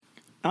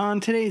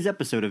On today's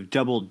episode of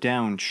Double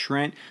Down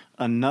Trent,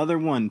 another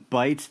one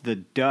bites the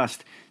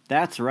dust.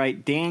 That's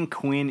right, Dan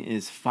Quinn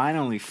is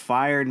finally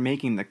fired,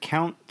 making the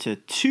count to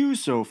 2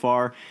 so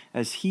far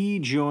as he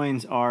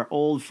joins our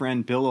old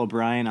friend Bill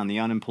O'Brien on the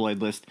unemployed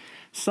list.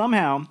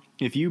 Somehow,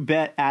 if you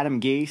bet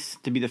Adam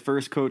Gase to be the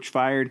first coach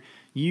fired,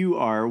 you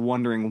are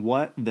wondering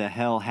what the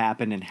hell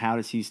happened and how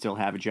does he still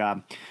have a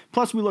job.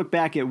 Plus, we look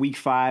back at Week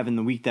 5 and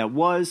the week that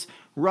was.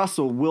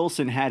 Russell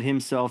Wilson had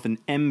himself an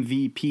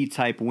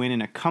MVP-type win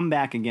in a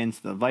comeback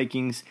against the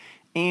Vikings.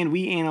 And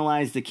we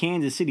analyzed the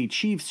Kansas City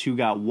Chiefs, who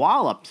got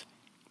walloped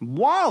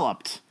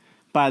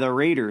by the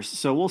Raiders.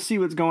 So we'll see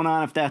what's going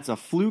on, if that's a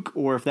fluke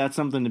or if that's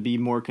something to be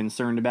more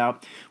concerned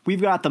about.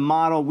 We've got the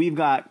model. We've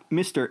got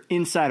Mr.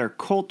 Insider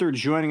Coulter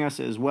joining us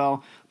as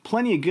well.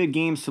 Plenty of good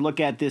games to look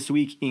at this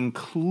week,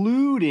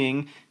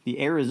 including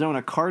the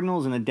Arizona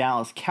Cardinals and the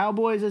Dallas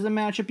Cowboys as a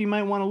matchup you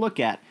might want to look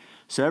at.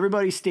 So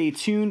everybody stay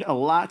tuned. A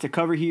lot to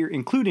cover here,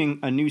 including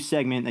a new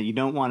segment that you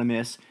don't want to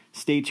miss.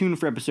 Stay tuned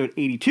for episode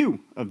 82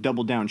 of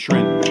Double Down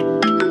Trent.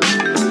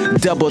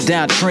 Double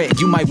Down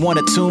Trent, you might want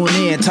to tune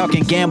in.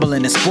 Talking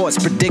gambling and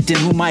sports, predicting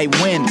who might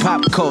win.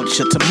 Pop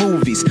culture to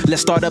movies.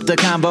 Let's start up the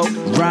combo.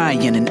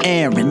 Ryan and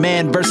Aaron,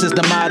 man versus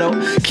the model.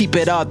 Keep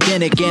it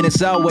authentic and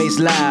it's always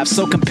live.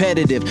 So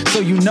competitive, so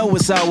you know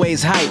it's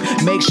always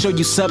hype. Make sure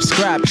you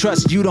subscribe.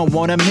 Trust you don't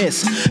want to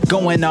miss.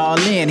 Going all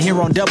in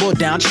here on Double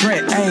Down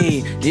Trent.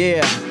 Hey,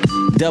 yeah.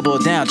 Double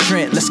Down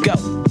Trent. Let's go.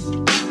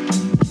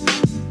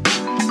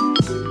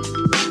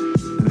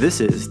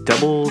 This is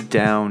Double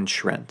Down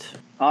Trent.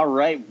 All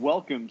right,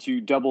 welcome to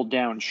Double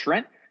Down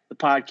Trent, the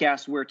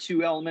podcast where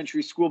two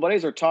elementary school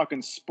buddies are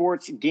talking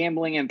sports,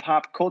 gambling, and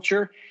pop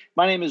culture.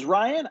 My name is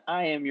Ryan.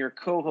 I am your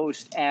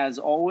co-host as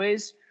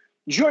always.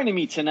 Joining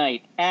me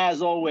tonight,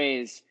 as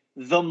always,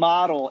 the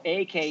model,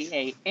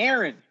 a.k.a.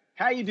 Aaron.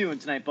 How you doing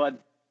tonight, bud?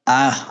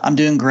 I'm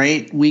doing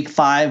great. Week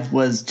 5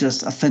 was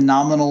just a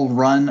phenomenal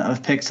run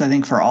of picks, I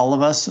think, for all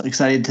of us.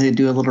 Excited to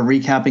do a little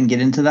recap and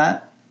get into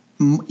that.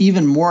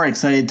 Even more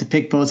excited to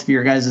pick both of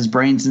your guys'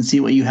 brains and see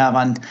what you have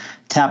on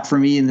tap for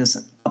me in this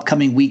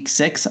upcoming Week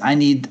 6. I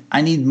need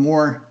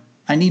more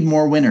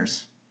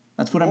winners.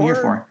 That's what I'm here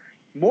for.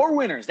 More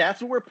winners.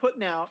 That's what we're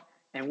putting out,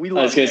 and we love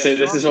it. I was going to say,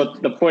 this is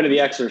what the point of the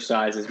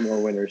exercise is,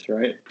 more winners,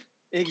 right?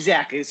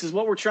 Exactly. This is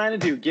what we're trying to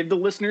do. Give the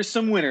listeners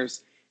some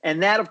winners.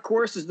 And that, of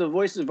course, is the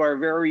voice of our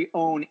very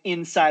own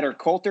Insider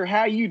Coulter.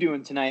 How you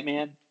doing tonight,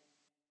 man?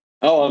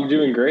 Oh, I'm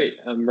doing great.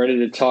 I'm ready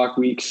to talk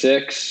Week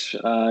 6.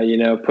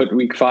 Put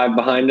Week 5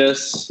 behind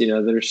us.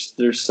 There's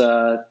it's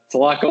a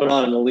lot going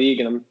on in the league,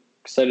 and I'm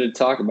excited to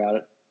talk about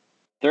it.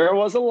 There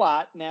was a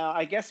lot. Now,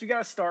 I guess we got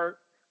to start.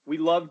 We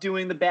love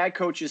doing the bad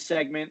coaches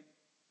segment.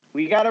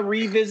 We got to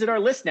revisit our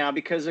list now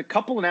because a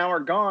couple now are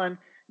gone.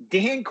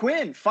 Dan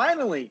Quinn,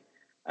 finally.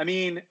 I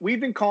mean,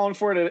 we've been calling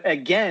for it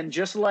again,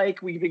 just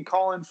like we've been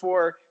calling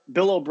for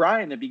Bill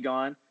O'Brien to be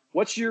gone.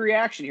 What's your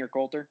reaction here,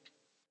 Coulter?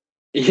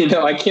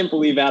 I can't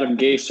believe Adam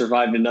Gase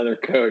survived another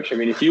coach. I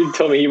mean, if you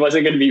told me he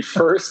wasn't going to be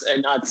first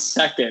and not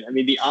second, I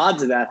mean, the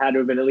odds of that had to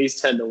have been at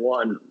least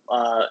 10-1,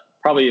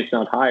 probably if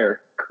not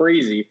higher.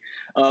 Crazy.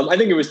 I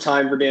think it was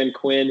time for Dan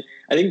Quinn.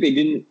 I think they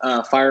didn't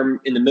fire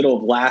him in the middle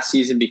of last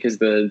season because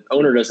the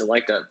owner doesn't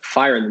like to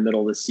fire in the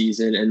middle of the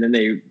season, and then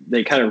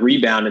they kind of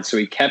rebounded, so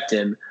he kept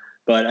him.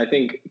 But I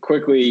think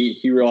quickly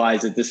he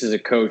realized that this is a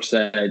coach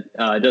that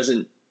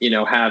doesn't,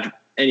 have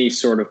any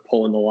sort of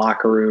pull in the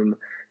locker room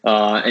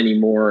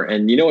anymore.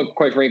 And you know what,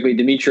 quite frankly,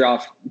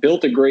 Dimitroff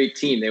built a great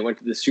team. They went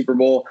to the Super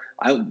Bowl.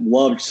 I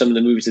loved some of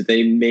the moves that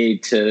they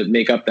made to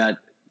make up that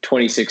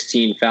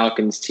 2016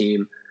 Falcons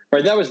team.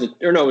 Right, it was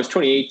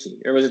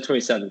 2018, or was it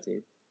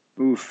 2017?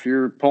 Oof,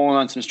 you're pulling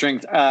on some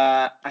strings.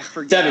 I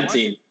forget.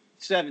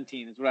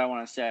 17 is what I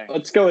want to say.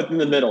 Let's go in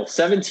the middle.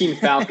 17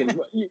 Falcons.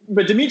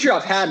 But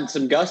Dimitroff had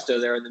some gusto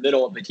there in the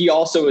middle, but he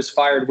also was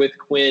fired with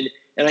Quinn.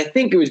 And I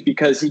think it was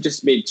because he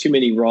just made too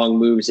many wrong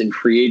moves in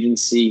free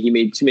agency. He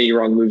made too many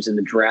wrong moves in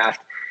the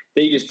draft.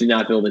 They just did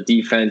not build a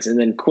defense. And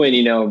then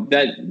Quinn,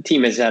 that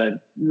team has had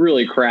a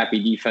really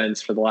crappy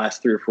defense for the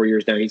last 3 or 4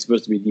 years now. He's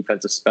supposed to be a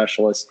defensive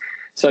specialist.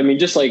 So, I mean,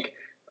 just like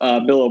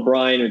Bill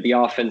O'Brien or the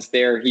offense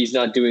there, he's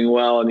not doing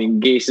well. I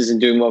mean, Gase isn't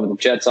doing well with the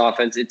Jets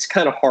offense. It's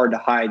kind of hard to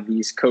hide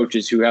these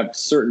coaches who have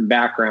certain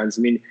backgrounds.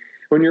 I mean,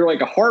 when you're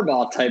like a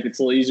Harbaugh type, it's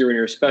a little easier when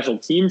you're a special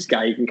teams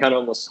guy. You can kind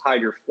of almost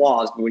hide your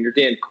flaws. But when you're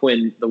Dan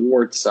Quinn, the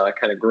warts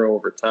kind of grow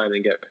over time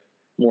and get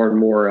more and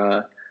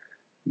more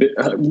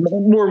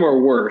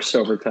worse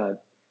over time.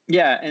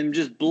 Yeah, and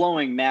just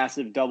blowing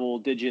massive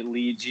double-digit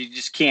leads. You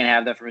just can't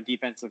have that from a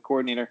defensive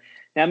coordinator.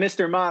 Now,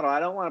 Mr. Model, I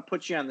don't want to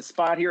put you on the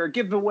spot here or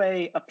give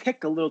away a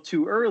pick a little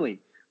too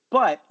early.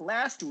 But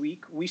last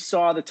week, we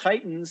saw the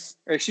Texans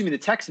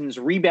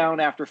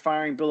rebound after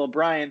firing Bill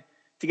O'Brien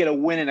to get a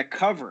win and a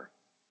cover.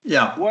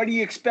 Yeah. What are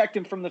you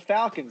expecting from the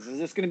Falcons? Is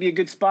this going to be a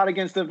good spot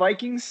against the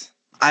Vikings?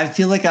 I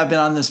feel like I've been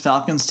on this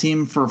Falcons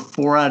team for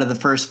 4 out of the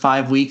first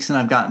 5 weeks, and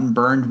I've gotten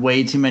burned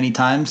way too many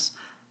times.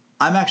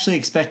 I'm actually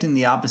expecting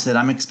the opposite.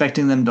 I'm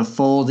expecting them to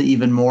fold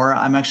even more.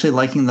 I'm actually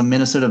liking the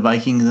Minnesota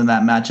Vikings in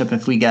that matchup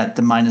if we get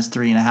the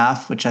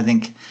 -3.5, which I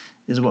think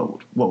is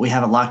what we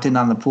have it locked in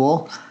on the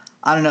pool.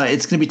 I don't know.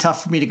 It's going to be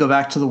tough for me to go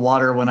back to the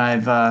water when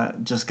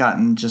I've just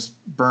gotten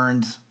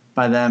burned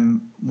by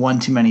them one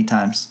too many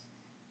times.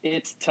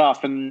 It's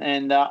tough,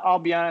 and I'll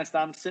be honest.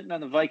 I'm sitting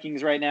on the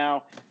Vikings right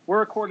now. We're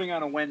recording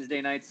on a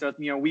Wednesday night, so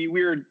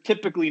we're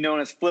typically known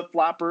as flip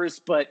floppers,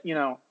 but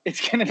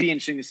it's going to be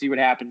interesting to see what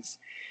happens.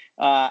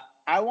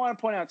 I want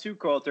to point out too,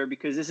 Coulter,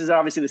 because this is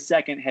obviously the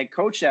second head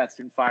coach that's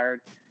been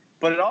fired,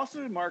 but it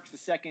also marks the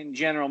second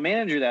general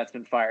manager that's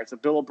been fired. So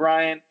Bill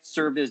O'Brien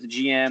served as the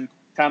GM.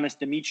 Thomas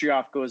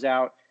Dimitroff goes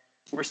out.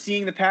 We're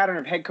seeing the pattern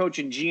of head coach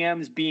and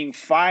GMs being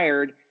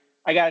fired.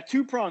 I got a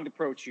two-pronged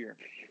approach here.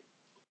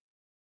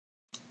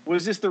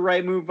 Was this the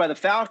right move by the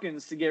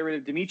Falcons to get rid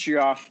of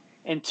Dimitroff?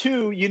 And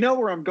two,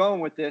 where I'm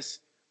going with this.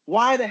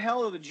 Why the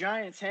hell are the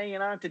Giants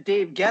hanging on to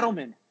Dave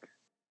Gettleman?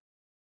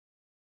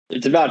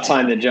 It's about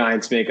time the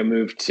Giants make a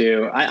move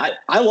too.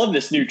 I love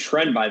this new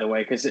trend, by the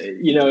way, because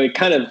it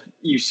kind of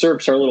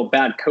usurps our little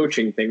bad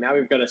coaching thing. Now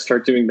we've got to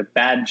start doing the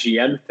bad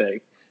GM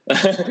thing.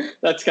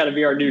 That's got to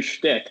be our new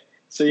shtick.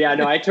 So yeah,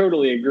 no, I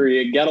totally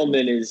agree.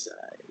 Gettleman is.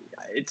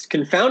 It's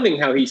confounding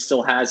how he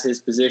still has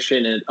his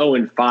position at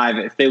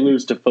 0-5. If they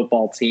lose to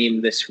football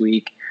team this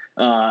week,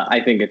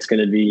 I think it's going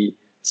to be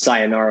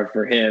sayonara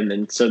for him.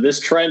 And so this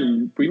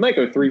trend, we might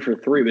go 3 for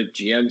 3 with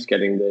GMs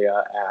getting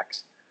the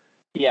axe.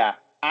 Yeah.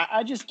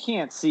 I just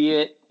can't see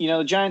it.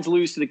 The Giants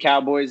lose to the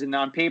Cowboys, and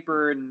on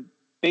paper and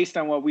based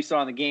on what we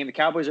saw in the game, the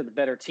Cowboys are the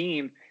better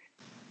team.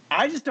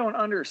 I just don't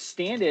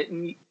understand it.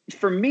 And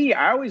for me,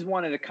 I always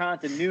wanted a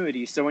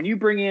continuity. So when you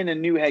bring in a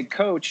new head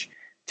coach,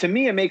 to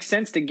me, it makes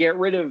sense to get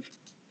rid of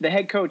the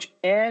head coach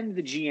and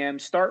the GM,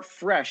 start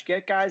fresh,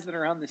 get guys that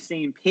are on the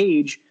same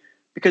page.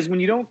 Because when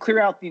you don't clear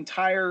out the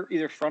entire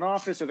either front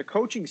office or the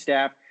coaching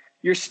staff,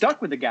 you're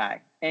stuck with the guy.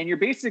 And you're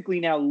basically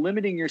now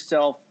limiting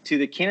yourself to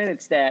the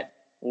candidates that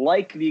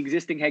like the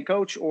existing head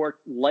coach or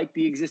like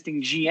the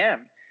existing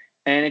GM.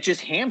 And it just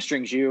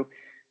hamstrings you.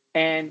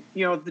 And,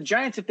 the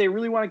Giants, if they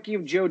really want to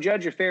give Joe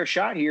Judge a fair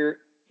shot here,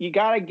 you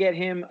got to get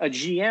him a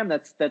GM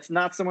that's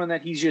not someone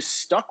that he's just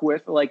stuck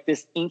with like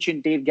this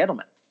ancient Dave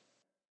Gettleman.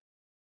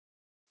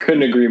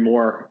 Couldn't agree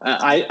more.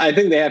 I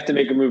think they have to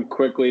make a move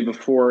quickly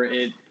before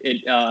it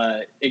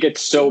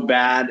gets so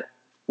bad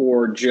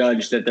for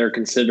Judge that they're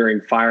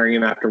considering firing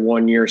him after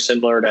 1 year,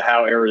 similar to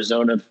how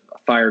Arizona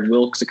fired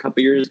Wilkes a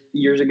couple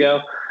years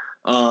ago.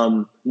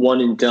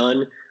 One and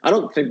done. I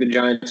don't think the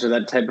Giants are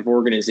that type of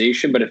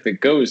organization, but if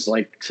it goes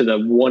like to the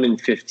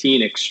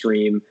 1-15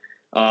 extreme,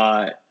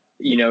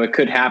 it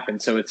could happen.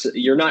 So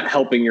you're not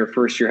helping your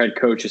first year head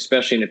coach,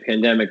 especially in a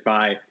pandemic,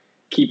 by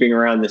keeping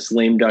around this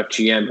lame duck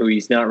GM who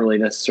he's not really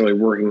necessarily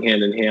working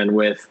hand in hand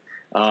with.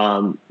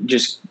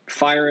 Just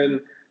fire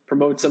him,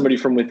 promote somebody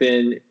from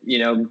within,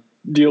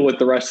 deal with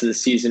the rest of the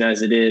season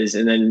as it is,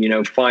 and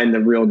then, find the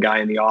real guy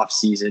in the off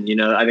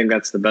season. I think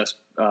that's the best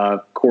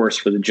course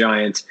for the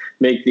Giants.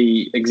 Make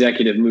the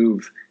executive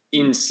move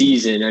in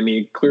season. I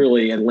mean,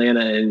 clearly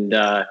Atlanta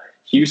and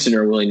Houston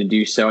are willing to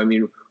do so. I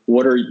mean,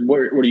 what are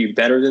you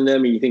better than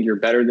them? You think you're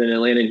better than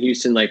Atlanta and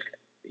Houston? Like,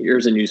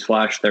 here's a news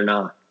flash. They're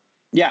not.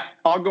 Yeah,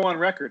 I'll go on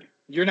record.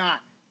 You're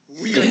not.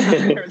 We're not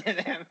better than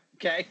them.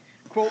 Okay.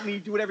 Quote me,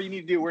 do whatever you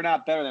need to do. We're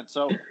not better than them.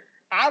 So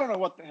I don't know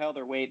what the hell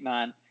they're waiting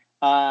on.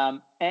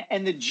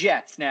 And the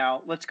Jets.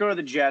 Now, let's go to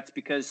the Jets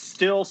because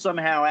still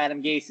somehow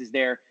Adam Gase is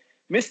there.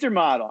 Mr.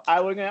 Model,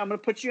 I'm going to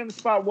put you on the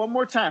spot one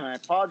more time, and I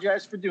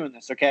apologize for doing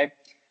this, okay?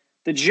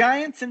 The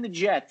Giants and the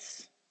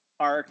Jets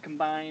are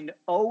combined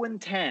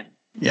 0-10.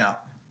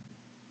 Yeah.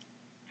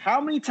 How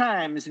many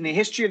times in the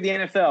history of the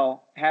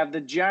NFL have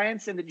the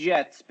Giants and the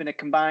Jets been a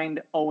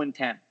combined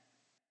 0-10?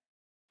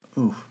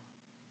 Ooh.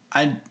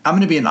 I'm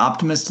going to be an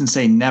optimist and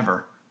say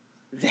never.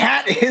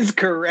 That is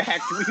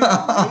correct. We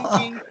are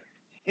making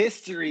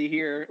history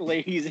here,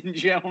 ladies and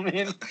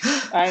gentlemen.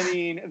 I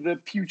mean, the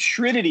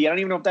putridity, I don't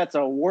even know if that's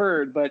a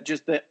word, but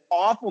just the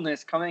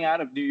awfulness coming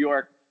out of New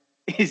York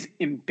is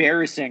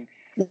embarrassing.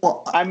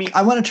 Well,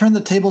 I want to turn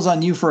the tables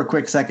on you for a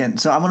quick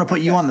second. So I'm going to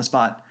put you on the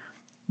spot.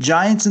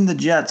 Giants and the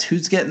Jets,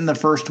 who's getting the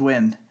first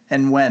win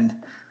and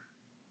when?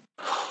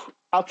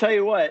 I'll tell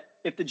you what,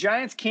 if the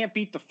Giants can't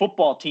beat the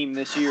football team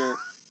this year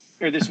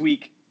or this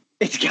week,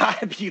 it's got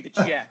to be the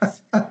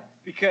Jets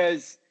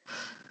because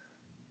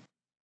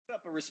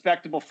up a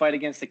respectable fight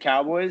against the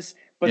Cowboys,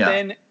 but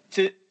then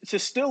to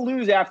still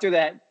lose after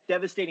that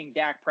devastating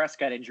Dak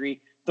Prescott injury,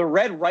 the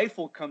Red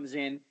Rifle comes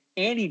in,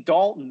 Andy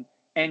Dalton,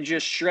 and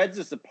just shreds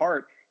us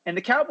apart. And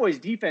the Cowboys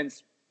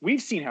defense,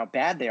 we've seen how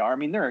bad they are. I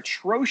mean, they're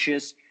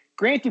atrocious.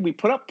 Granted, we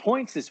put up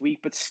points this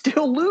week, but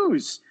still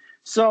lose.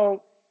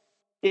 So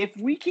if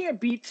we can't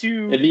beat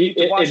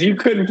if you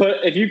couldn't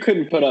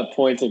put up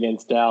points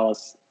against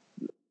Dallas,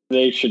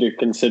 they should have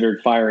considered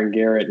firing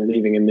Garrett and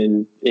leaving him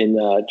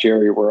in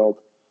Jerry World.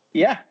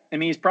 Yeah, I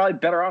mean, he's probably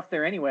better off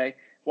there anyway.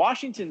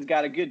 Washington's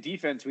got a good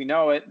defense. We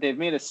know it. They've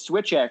made a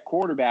switch at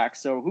quarterback,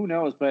 so who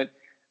knows? But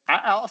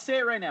I'll say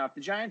it right now. If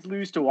the Giants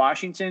lose to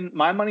Washington,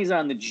 my money's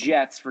on the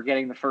Jets for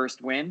getting the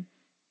first win,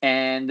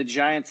 and the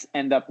Giants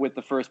end up with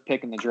the first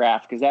pick in the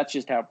draft because that's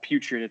just how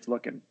putrid it's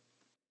looking.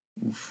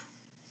 Oof.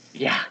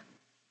 Yeah.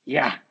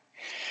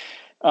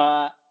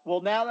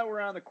 Well, now that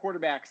we're on the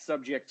quarterback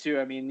subject too,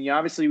 I mean,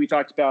 obviously we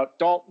talked about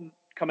Dalton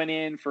coming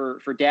in for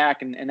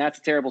Dak, and that's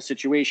a terrible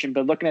situation.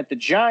 But looking at the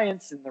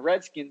Giants and the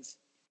Redskins,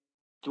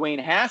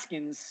 Dwayne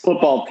Haskins.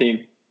 Football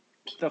team.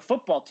 The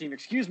football team,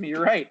 excuse me,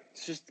 you're right.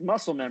 It's just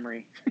muscle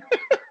memory.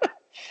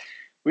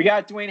 We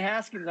got Dwayne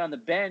Haskins on the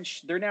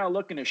bench. They're now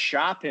looking to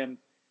shop him.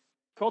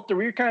 Colter,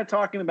 we were kind of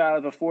talking about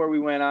it before we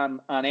went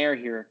on air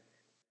here.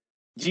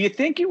 Do you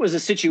think it was a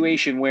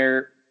situation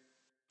where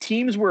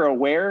teams were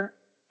aware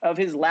of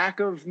his lack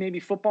of maybe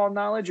football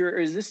knowledge, or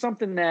is this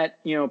something that,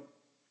 no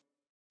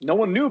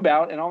one knew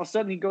about, and all of a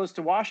sudden he goes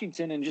to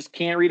Washington and just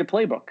can't read a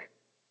playbook?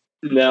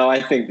 No,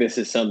 I think this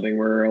is something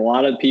where a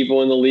lot of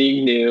people in the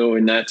league knew,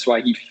 and that's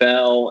why he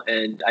fell.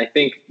 And I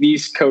think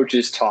these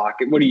coaches talk.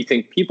 What do you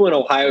think? People in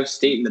Ohio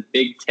State and the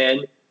Big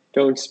Ten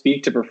don't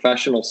speak to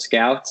professional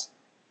scouts?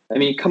 I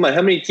mean, come on,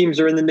 how many teams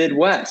are in the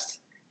Midwest?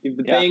 You have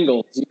the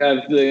Bengals, you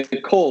have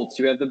the Colts,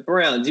 you have the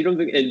Browns, you don't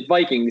think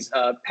Vikings,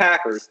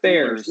 Packers,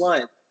 Bears,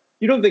 Lions.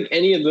 You don't think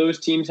any of those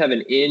teams have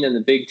an in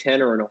the Big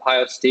Ten or an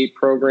Ohio State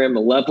program,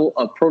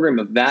 a program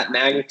of that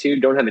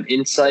magnitude, don't have an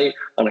insight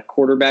on a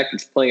quarterback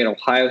that's playing an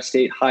Ohio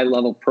State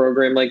high-level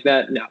program like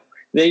that? No.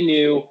 They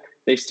knew.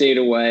 They stayed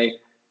away.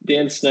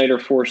 Dan Snyder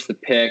forced the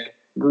pick.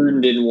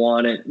 Gruden didn't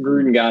want it.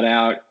 Gruden got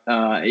out.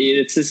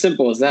 It's as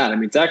simple as that. I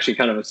mean, it's actually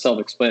kind of a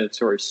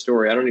self-explanatory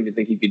story. I don't even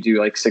think you could do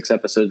like 6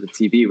 episodes of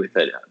TV with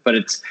it. But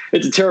it's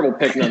a terrible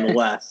pick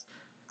nonetheless.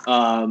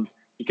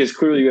 Because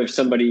clearly you have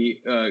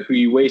somebody who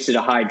you wasted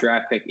a high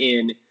draft pick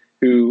in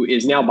who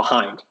is now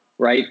behind,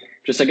 right?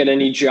 Just like at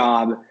any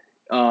job,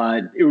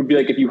 it would be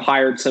like if you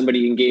hired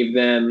somebody and gave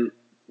them,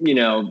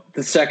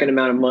 the second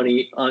amount of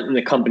money in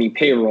the company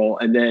payroll,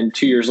 and then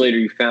 2 years later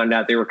you found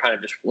out they were kind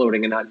of just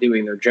floating and not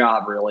doing their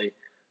job really.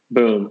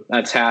 Boom,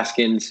 that's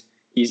Haskins.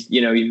 He's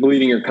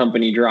bleeding your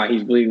company dry.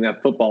 He's bleeding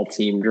that football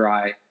team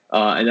dry,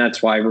 and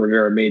that's why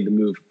Rivera made the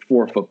move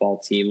for football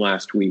team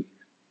last week.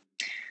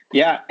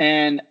 Yeah,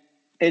 and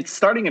it's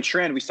starting a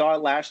trend. We saw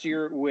it last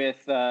year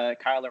with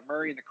Kyler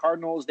Murray and the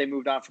Cardinals. They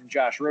moved on from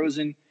Josh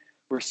Rosen.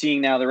 We're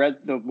seeing now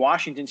the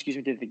Washington,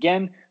 did it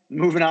again,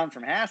 moving on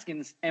from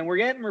Haskins. And we're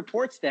getting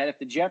reports that if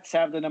the Jets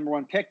have the number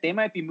 1 pick, they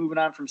might be moving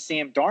on from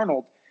Sam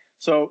Darnold.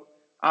 So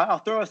I'll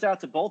throw us out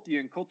to both of you,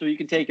 and Colter, you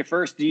can take it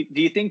first. Do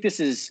you think this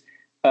is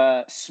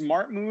a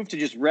smart move to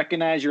just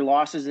recognize your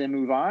losses and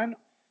move on?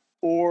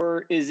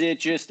 Or is it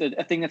just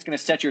a thing that's going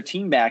to set your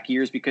team back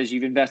years because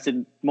you've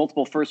invested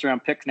multiple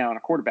first-round picks now in a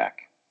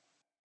quarterback?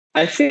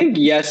 I think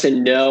yes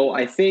and no.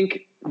 I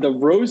think the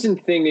Rosen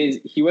thing is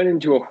he went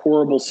into a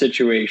horrible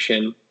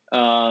situation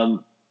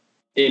in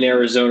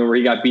Arizona where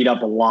he got beat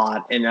up a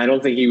lot, and I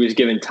don't think he was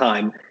given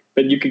time.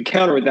 But you could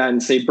counter with that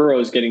and say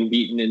Burrow's getting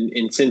beaten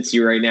in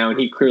Cincy right now, and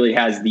he clearly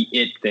has the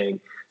it thing.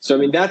 So, I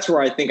mean, that's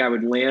where I think I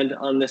would land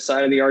on this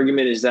side of the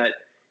argument is that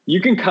you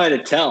can kind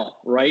of tell,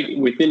 right,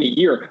 within a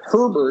year.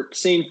 Herbert,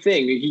 same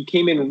thing. He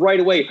came in right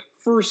away.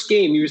 First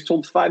game, he was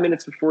told 5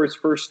 minutes before his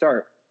first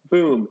start.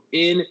 Boom,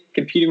 in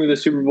competing with the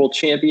Super Bowl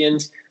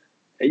champions,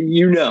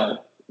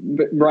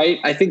 right?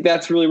 I think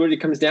that's really what it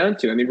comes down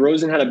to. I mean,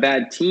 Rosen had a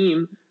bad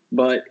team,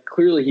 but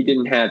clearly he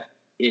didn't have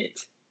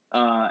it.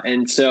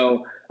 And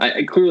so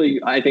I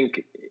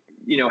think,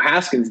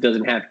 Haskins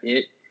doesn't have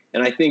it.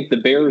 And I think the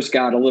Bears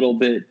got a little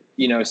bit,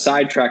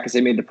 sidetracked because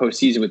they made the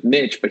postseason with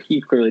Mitch, but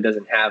he clearly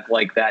doesn't have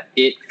like that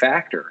it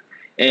factor.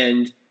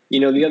 And,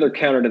 the other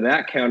counter to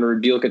that counter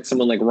would be look at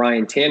someone like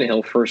Ryan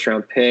Tannehill, first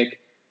round pick,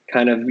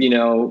 kind of,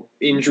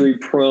 injury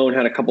prone,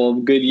 had a couple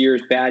of good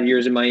years, bad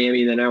years in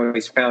Miami, then now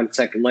he's found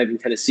second life in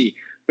Tennessee.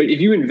 But if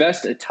you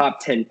invest a top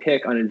 10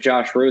 pick on a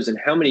Josh Rosen,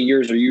 how many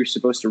years are you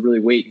supposed to really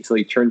wait until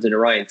he turns into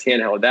Ryan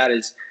Tannehill? That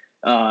is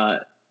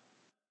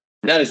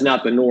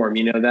not the norm.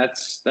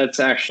 That's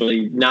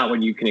actually not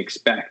what you can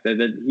expect.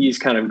 That he's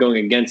kind of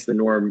going against the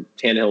norm,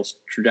 Tannehill's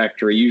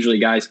trajectory. Usually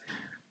guys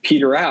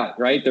peter out,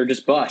 right? They're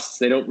just busts.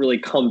 They don't really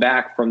come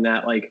back from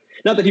that. Like,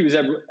 not that he was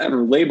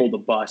ever labeled a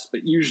bust,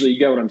 but usually you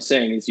get what I'm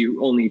saying is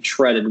you only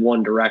tread in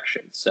one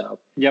direction. So,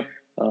 yep.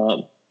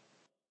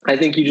 I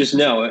think you just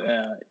know,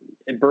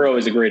 and Burrow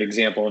is a great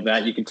example of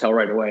that. You can tell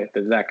right away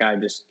that guy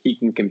he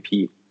can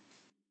compete.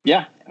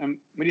 Yeah. What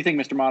do you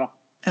think, Mr. Model?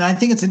 And I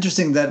think it's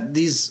interesting that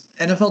these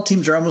NFL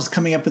teams are almost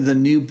coming up with a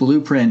new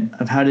blueprint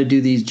of how to do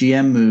these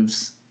GM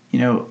moves.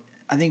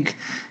 I think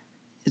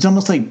it's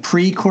almost like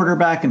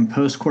pre-quarterback and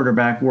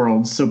post-quarterback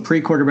worlds. So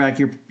pre-quarterback,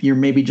 you're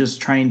maybe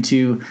just trying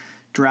to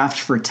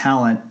draft for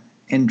talent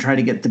and try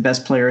to get the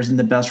best players in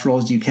the best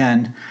roles you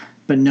can,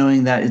 but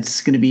knowing that it's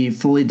going to be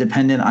fully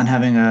dependent on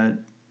having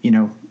a,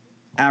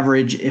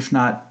 average, if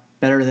not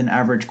better than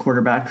average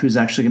quarterback who's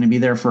actually going to be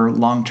there for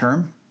long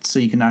term. So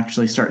you can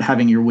actually start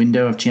having your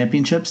window of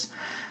championships.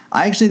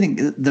 I actually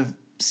think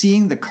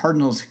seeing the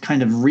Cardinals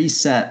kind of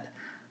reset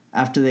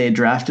after they had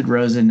drafted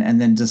Rosen and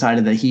then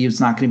decided that he was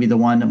not going to be the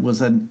one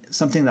was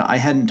something that I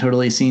hadn't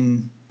totally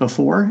seen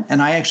before.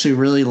 And I actually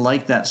really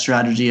liked that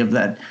strategy of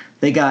that.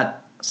 They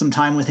got some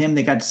time with him.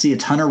 They got to see a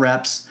ton of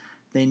reps.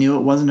 They knew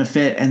it wasn't a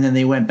fit. And then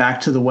they went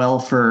back to the well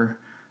for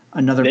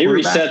another They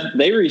quarterback.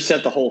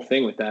 reset the whole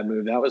thing with that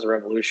move. That was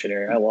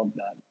revolutionary. I love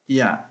that.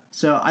 Yeah.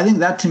 So I think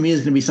that to me is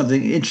going to be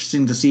something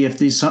interesting to see if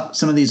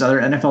some of these other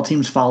NFL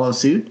teams follow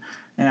suit.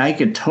 And I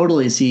could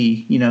totally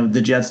see,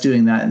 the Jets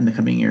doing that in the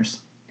coming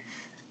years.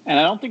 And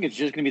I don't think it's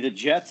just going to be the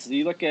Jets.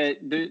 You look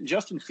at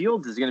Justin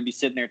Fields is going to be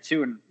sitting there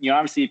too. And,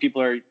 obviously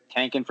people are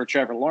tanking for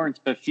Trevor Lawrence,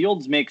 but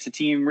Fields makes a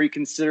team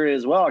reconsider it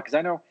as well. Because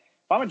I know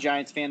if I'm a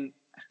Giants fan,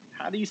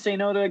 how do you say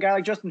no to a guy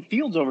like Justin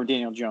Fields over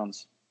Daniel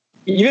Jones?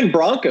 Even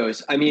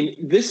Broncos. I mean,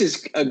 this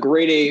is a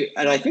great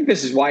and I think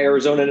this is why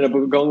Arizona ended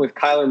up going with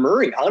Kyler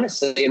Murray,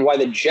 honestly, and why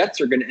the Jets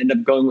are going to end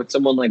up going with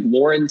someone like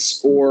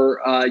Lawrence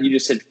or you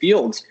just said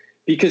Fields.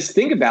 Because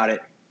think about it,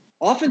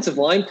 offensive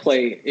line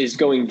play is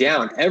going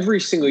down. Every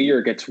single year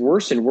it gets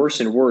worse and worse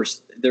and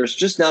worse. There's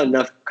just not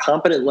enough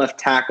competent left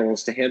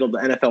tackles to handle the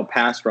NFL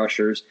pass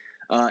rushers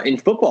in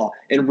football.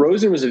 And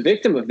Rosen was a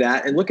victim of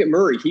that. And look at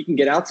Murray. He can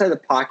get outside the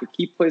pocket,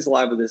 keep plays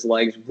alive with his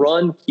legs,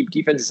 run, keep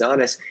defenses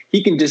honest.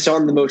 He can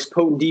disarm the most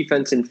potent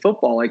defense in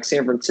football, like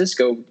San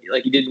Francisco,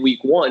 like he did in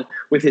week 1,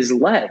 with his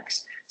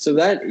legs. So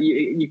that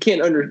you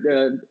can't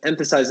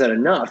emphasize that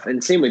enough.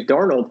 And same with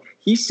Darnold.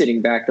 He's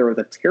sitting back there with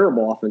a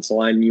terrible offensive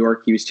line in New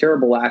York. He was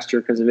terrible last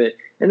year because of it.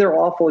 And they're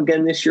awful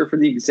again this year for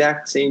the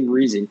exact same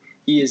reason.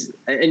 He is,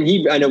 and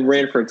he, I know,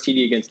 ran for a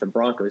TD against the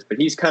Broncos, but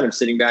he's kind of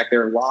sitting back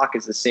there. Locke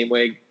is the same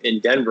way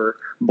in Denver.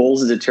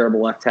 Bowles is a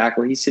terrible left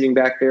tackle. He's sitting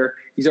back there.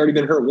 He's already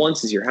been hurt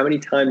once this year. How many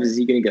times is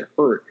he going to get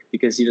hurt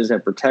because he doesn't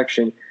have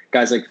protection?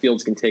 Guys like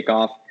Fields can take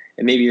off,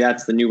 and maybe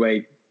that's the new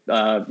way,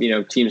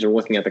 teams are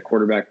looking at the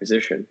quarterback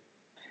position.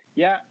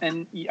 Yeah,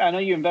 and I know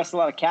you invest a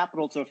lot of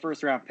capital to a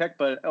first-round pick,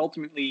 but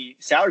ultimately,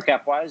 salary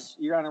cap-wise,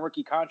 you're on a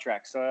rookie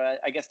contract. So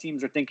I guess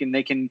teams are thinking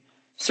they can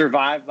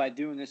survive by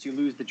doing this. You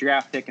lose the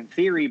draft pick in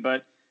theory,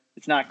 but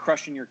it's not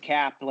crushing your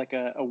cap like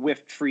a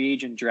whiffed free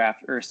agent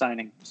draft or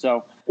signing.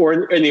 So,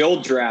 or in the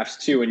old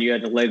drafts too, when you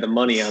had to lay the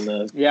money on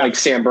like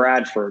Sam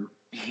Bradford.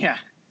 Yeah,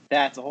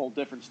 that's a whole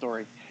different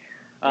story.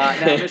 Now,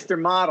 Mr.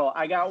 Model,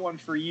 I got one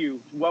for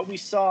you. What we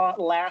saw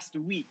last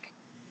week,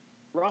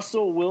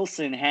 Russell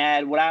Wilson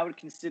had what I would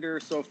consider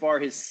so far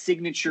his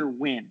signature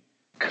win.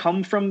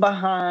 Come from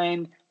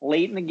behind,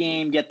 late in the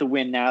game, get the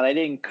win. Now, they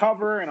didn't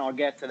cover, and I'll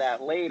get to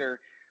that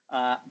later.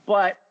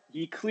 But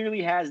he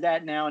clearly has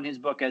that now in his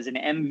book as an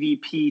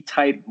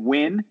MVP-type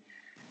win.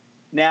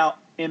 Now,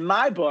 in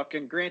my book,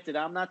 and granted,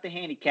 I'm not the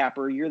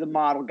handicapper, you're the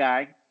model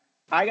guy,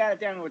 I got it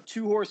down to a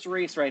 2-horse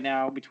race right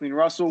now between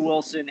Russell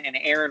Wilson and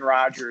Aaron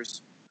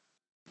Rodgers.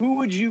 Who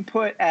would you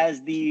put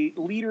as the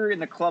leader in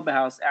the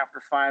clubhouse after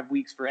 5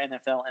 weeks for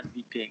NFL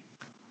MVP?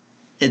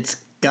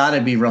 It's got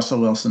to be Russell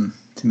Wilson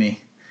to me.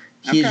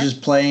 He's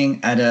just playing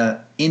at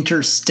a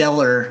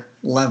interstellar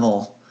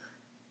level.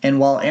 And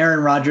while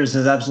Aaron Rodgers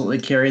has absolutely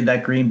carried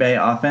that Green Bay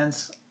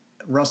offense,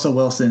 Russell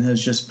Wilson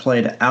has just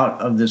played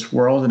out of this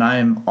world, and I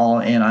am all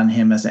in on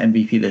him as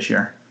MVP this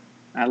year.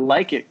 I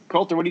like it.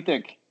 Coulter, what do you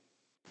think?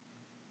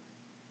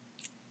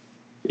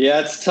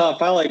 Yeah, it's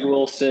tough. I like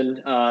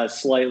Wilson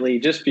slightly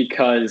just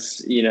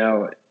because,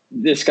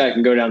 this guy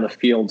can go down the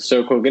field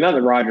so quickly. Not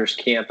that Rodgers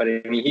can't, but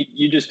I mean,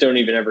 you just don't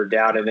even ever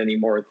doubt it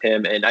anymore with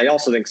him. And I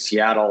also think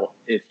Seattle,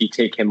 if you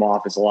take him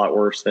off, is a lot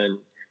worse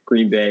than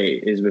Green Bay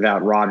is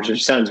without Rodgers,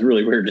 which sounds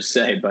really weird to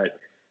say, but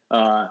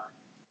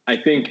I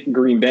think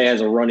Green Bay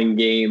has a running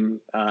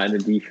game and a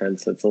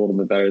defense that's a little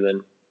bit better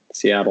than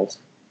Seattle's.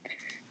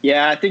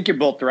 Yeah, I think you're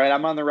both right.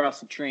 I'm on the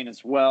Russell train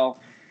as well.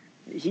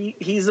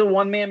 He's a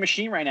one-man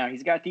machine right now.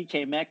 He's got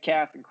DK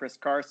Metcalf and Chris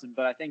Carson,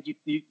 but I think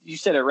you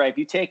said it right. If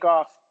you take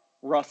off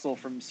Russell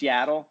from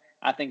Seattle,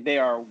 I think they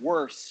are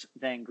worse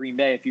than Green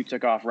Bay if you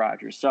took off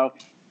Rodgers. So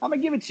I'm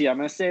going to give it to you. I'm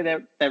going to say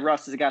that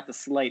Russ has got the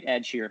slight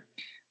edge here.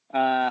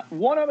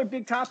 One other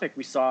big topic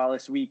we saw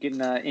this week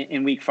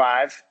in week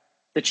 5,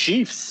 the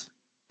Chiefs.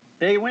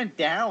 They went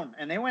down,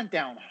 and they went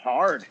down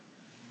hard.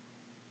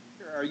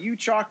 Are you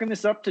chalking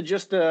this up to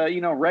just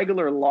a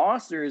regular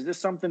loss, or is this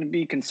something to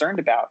be concerned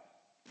about?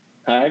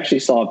 I actually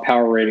saw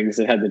power ratings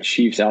that had the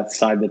Chiefs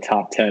outside the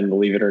top 10,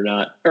 believe it or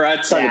not, or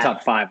outside the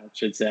top 5, I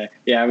should say.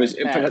 Yeah, it was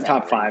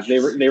top 5. They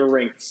were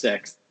ranked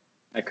 6th.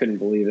 I couldn't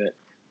believe it.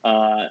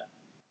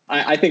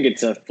 I think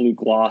it's a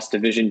fluke loss,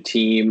 division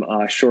team,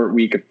 short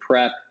week of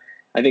prep.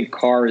 I think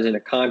Carr is in a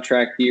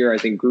contract year. I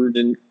think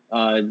Gruden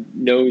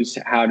knows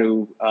how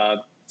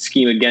to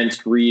scheme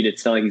against Reed.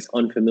 It's not like he's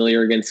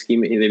unfamiliar against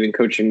scheming. They've been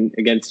coaching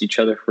against each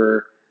other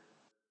for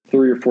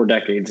 3 or 4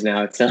 decades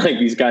now. It's not like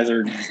these guys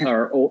are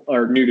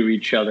new to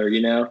each other,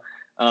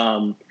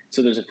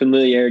 So there's a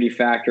familiarity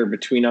factor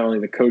between not only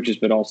the coaches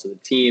but also the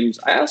teams.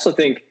 I also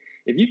think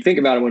if you think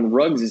about it, when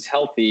Ruggs is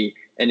healthy,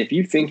 and if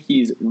you think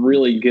he's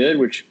really good,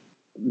 which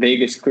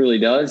Vegas clearly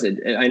does, and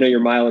I know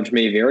your mileage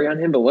may vary on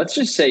him, but let's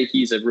just say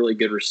he's a really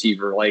good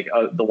receiver, like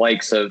the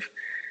likes of,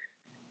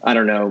 I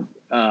don't know,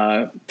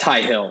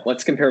 Ty Hill.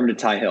 Let's compare him to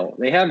Ty Hill.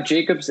 They have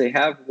Jacobs, they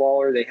have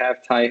Waller, they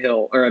have Ty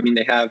Hill,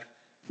 they have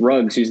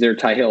Ruggs, who's their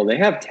Ty Hill. They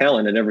have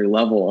talent at every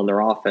level on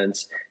their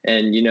offense.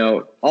 And,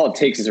 all it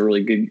takes is a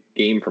really good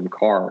game from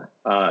Carr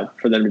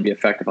for them to be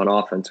effective on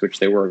offense, which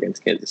they were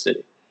against Kansas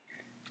City.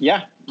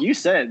 Yeah, you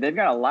said it. They've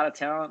got a lot of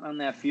talent on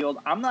that field.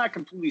 I'm not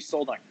completely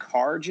sold on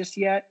Carr just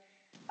yet.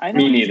 I know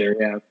Me neither,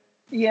 yeah.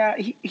 Yeah,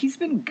 he's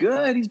been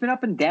good. He's been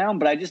up and down,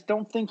 but I just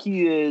don't think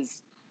he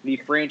is the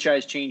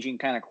franchise-changing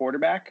kind of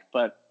quarterback.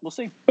 But we'll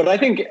see. But I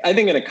think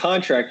in a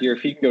contract year,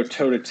 if he can go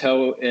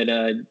toe-to-toe in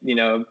a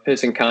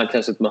pissing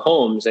contest with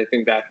Mahomes, I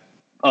think that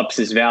ups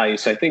his value.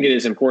 So I think it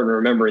is important to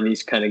remember in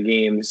these kind of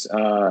games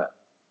to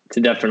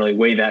definitely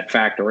weigh that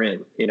factor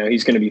in.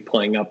 He's going to be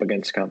playing up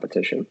against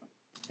competition.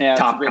 Yeah,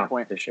 top that's a great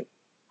competition.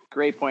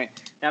 Great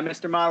point. Now,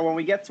 Mr. Model, when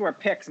we get to our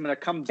picks, I'm going to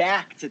come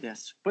back to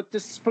this. Put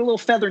a little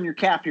feather in your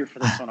cap here for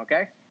this one,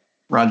 okay?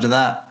 Roger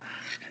that.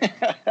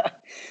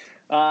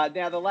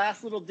 Now, the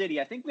last little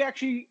ditty. I think we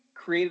actually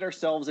created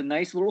ourselves a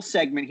nice little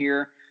segment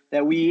here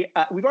that we've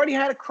already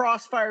had a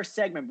Crossfire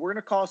segment. We're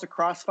going to call this a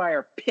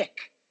Crossfire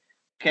pick.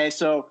 Okay,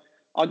 so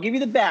I'll give you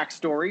the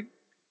backstory.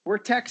 We're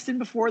texting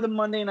before the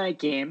Monday night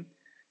game,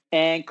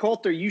 and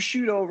Coulter, you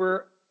shoot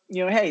over.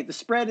 Hey, the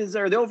spread is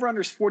there. The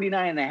over-under is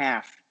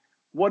 49.5.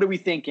 What are we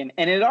thinking?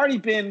 And it had already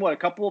been, a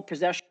couple of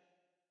possessions,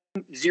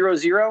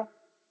 0-0? Or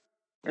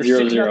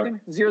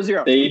 0-0.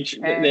 0-0.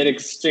 They'd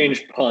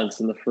exchanged punts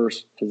in the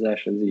first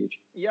possessions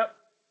each. Yep.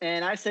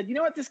 And I said, you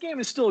know what? This game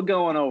is still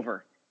going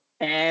over.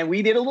 And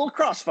we did a little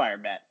crossfire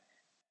bet.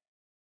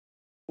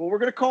 Well, we're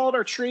going to call it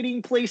our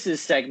Trading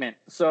Places segment.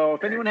 So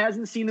if anyone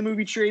hasn't seen the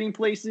movie Trading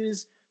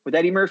Places with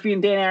Eddie Murphy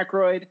and Dan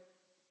Aykroyd,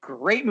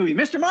 great movie.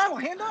 Mr. Model,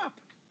 hand up.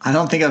 I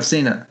don't think I've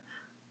seen it.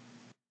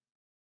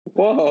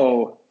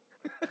 Whoa.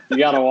 You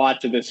got to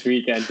watch it this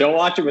weekend. Don't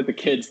watch it with the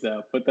kids,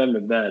 though. Put them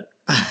to bed.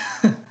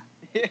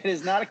 It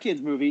is not a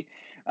kid's movie.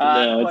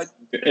 No,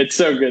 it's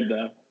so good,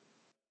 though.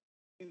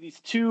 These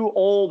two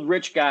old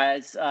rich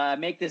guys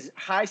make this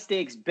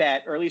high-stakes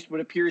bet, or at least what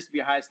appears to be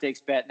a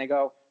high-stakes bet. And they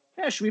go,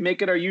 should we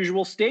make it our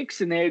usual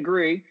stakes? And they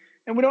agree.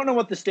 And we don't know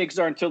what the stakes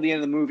are until the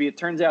end of the movie. It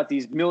turns out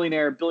these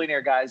billionaire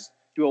guys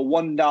do a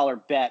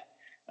 $1 bet,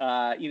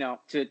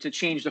 to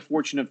change the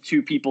fortune of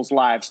two people's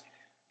lives.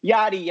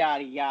 Yada,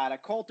 yada, yada.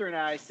 Coulter and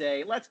I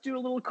say, let's do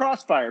a little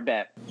crossfire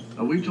bet.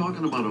 Are we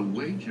talking about a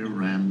wager,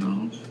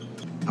 Randolph?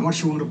 How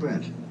much you want to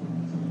bet?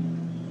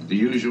 The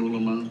usual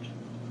amount?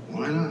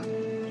 Why not?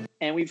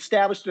 And we've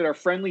established that our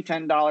friendly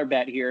 $10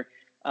 bet here.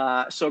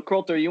 So,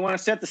 Coulter, you want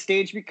to set the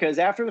stage? Because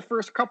after the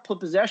first couple of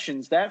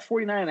possessions, that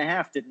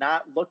 49.5 did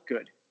not look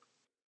good.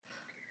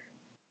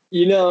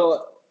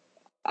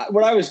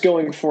 What I was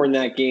going for in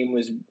that game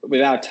was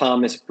without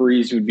Thomas,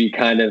 Breeze would be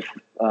kind of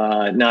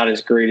not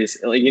as great as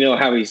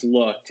how he's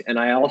looked. And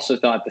I also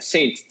thought the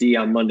Saints D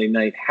on Monday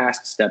night has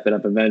to step it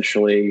up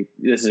eventually.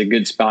 This is a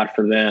good spot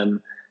for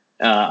them.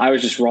 I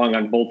was just wrong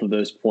on both of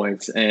those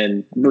points.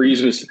 And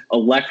Breeze was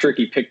electric.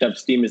 He picked up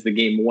steam as the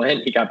game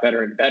went. He got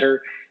better and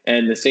better.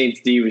 And the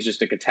Saints D was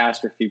just a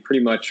catastrophe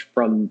pretty much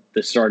from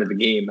the start of the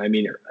game. I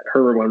mean,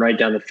 Herbert went right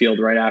down the field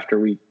right after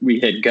we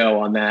hit go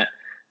on that.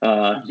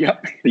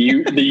 Yep.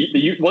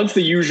 Once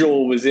the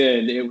usual was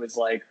in, it was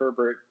like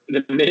Herbert.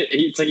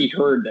 It's like he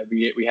heard that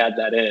we had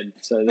that in.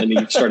 So then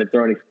he started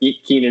throwing to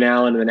Keenan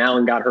Allen, and then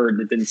Allen got hurt,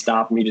 and it didn't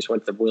stop him. He just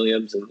went to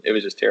Williams, and it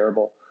was just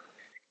terrible.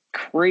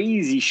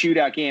 Crazy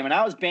shootout game, and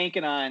I was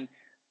banking on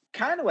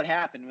kind of what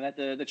happened, that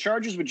the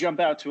Chargers would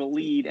jump out to a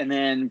lead, and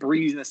then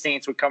Breeze and the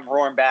Saints would come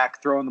roaring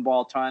back, throwing the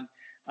ball a ton.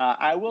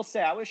 I will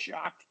say I was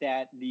shocked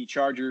that the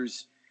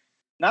Chargers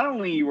not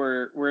only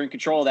were in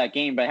control of that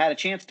game, but had a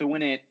chance to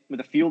win it with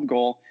a field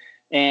goal.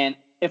 And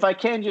if I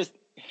can just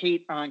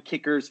hate on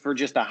kickers for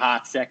just a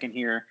hot second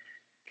here,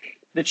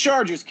 the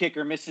Chargers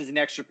kicker misses an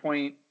extra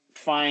point.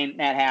 Fine,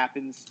 that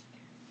happens.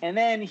 And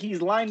then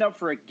he's lined up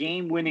for a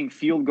game-winning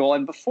field goal.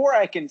 And before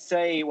I can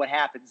say what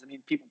happens, I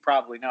mean, people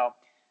probably know,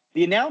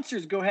 the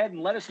announcers go ahead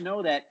and let us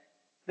know that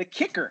the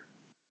kicker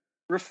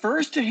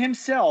refers to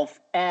himself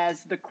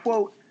as the,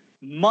 quote,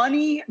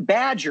 money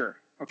badger,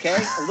 okay?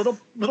 A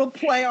little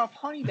playoff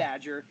honey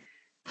badger.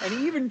 And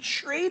he even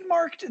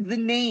trademarked the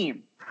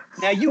name.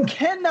 Now, you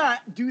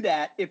cannot do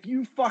that if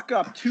you fuck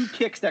up two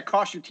kicks that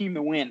cost your team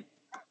the win.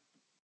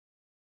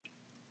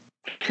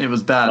 It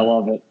was bad. I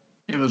love it.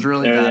 It was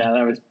really bad. Yeah,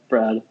 that was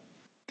bad.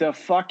 The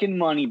fucking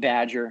money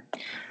badger.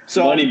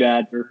 So, money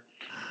badger.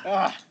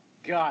 Oh,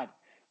 God.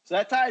 So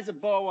that ties a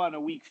bow on a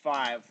week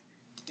 5.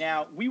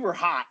 Now, we were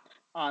hot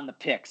on the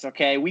picks,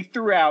 okay? We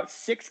threw out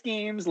 6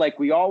 games like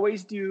we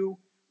always do.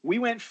 We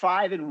went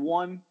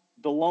 5-1.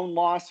 The lone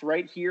loss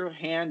right here,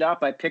 hand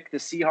up. I picked the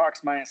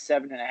Seahawks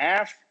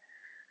 -7.5.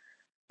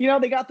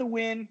 They got the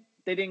win.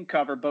 They didn't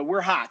cover, but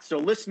we're hot. So,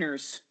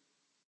 listeners,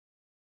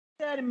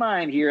 keep that in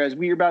mind here as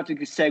we're about to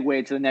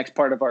segue to the next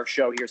part of our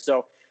show here.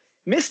 So,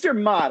 Mr.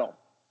 Model,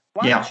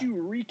 why don't you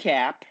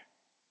recap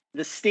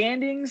the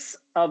standings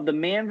of the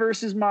Man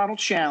versus Model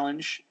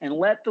Challenge and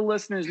let the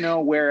listeners know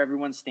where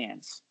everyone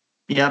stands?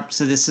 Yep.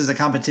 So this is a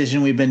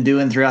competition we've been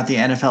doing throughout the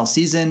NFL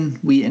season.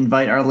 We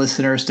invite our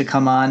listeners to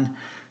come on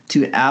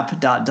to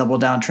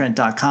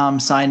app.doubledowntrent.com,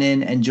 sign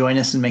in, and join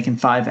us in making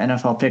 5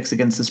 NFL picks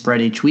against the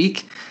spread each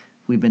week.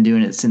 We've been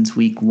doing it since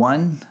week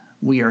 1.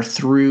 We are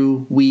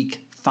through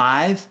week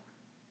 5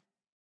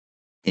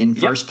 in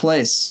first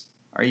place.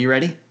 Are you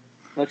ready?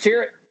 Let's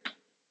hear it.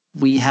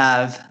 We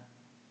have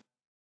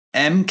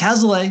M.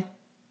 Cazalet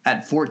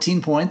at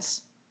 14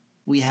 points.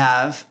 We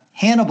have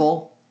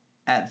Hannibal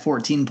at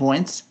 14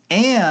 points.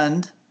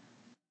 And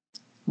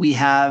we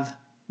have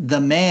the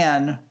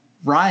man,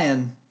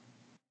 Ryan,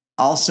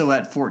 also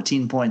at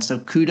 14 points. So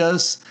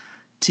kudos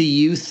to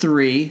you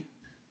three.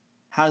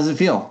 How does it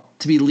feel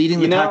to be leading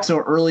the pack so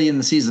early in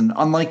the season,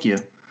 unlike you?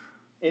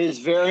 It is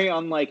very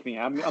unlike me.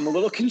 I'm a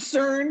little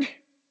concerned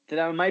that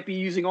I might be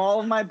using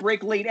all of my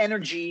break late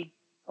energy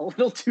a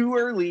little too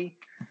early.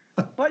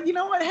 But you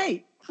know what?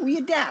 Hey, we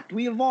adapt.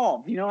 We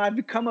evolve. I've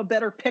become a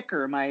better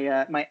picker in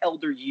my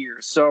elder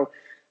years. So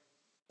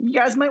you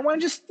guys might want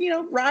to just,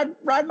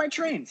 ride my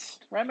trains,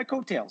 ride my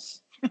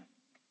coattails.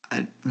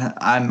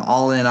 I'm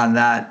all in on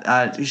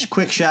that. Just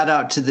quick shout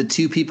out to the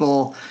two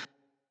people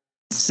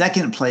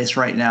second place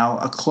right now,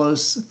 a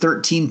close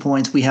 13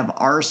 points. We have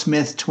R.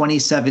 Smith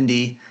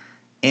 2070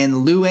 and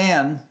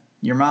Luann,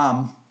 your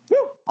mom,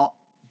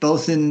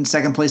 both in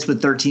second place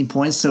with 13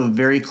 points, so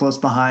very close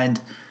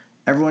behind.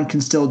 Everyone can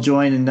still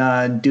join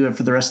and do it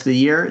for the rest of the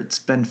year. It's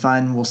been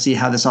fun. We'll see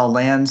how this all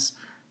lands.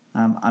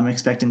 I'm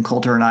expecting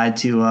Coulter and I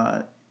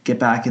to get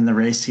back in the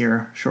race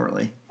here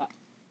shortly.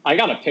 I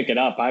got to pick it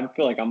up. I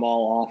feel like I'm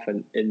all off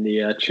in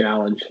the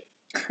challenge.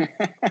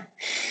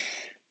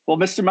 Well,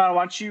 Mr. Motto,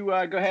 why don't you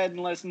go ahead and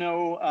let us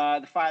know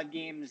the 5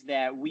 games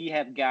that we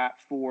have got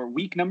for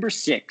week number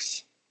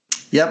 6.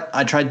 Yep,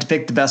 I tried to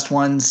pick the best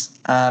ones.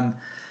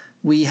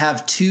 We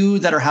have 2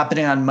 that are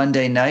happening on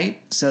Monday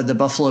night. So the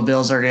Buffalo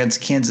Bills are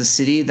against Kansas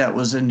City. That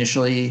was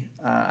initially,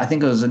 I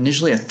think it was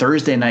initially a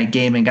Thursday night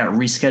game and got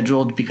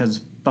rescheduled because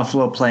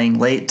Buffalo playing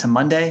late to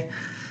Monday.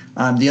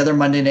 The other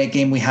Monday night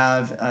game we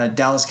have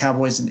Dallas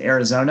Cowboys in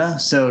Arizona.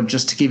 So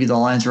just to give you the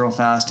lines real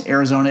fast,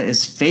 Arizona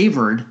is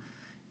favored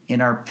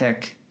in our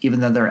pick, even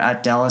though they're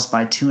at Dallas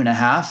by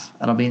 2.5.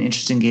 That'll be an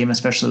interesting game,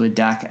 especially with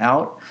Dak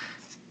out.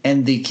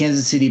 And the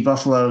Kansas City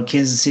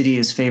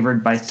is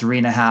favored by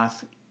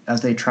 3.5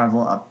 as they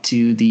travel up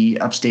to the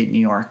upstate New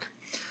York.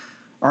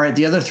 All right,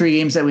 the other 3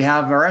 games that we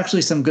have are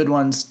actually some good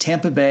ones.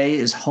 Tampa Bay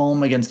is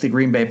home against the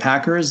Green Bay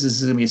Packers. This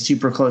is going to be a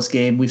super close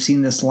game. We've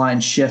seen this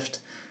line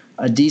shift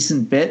a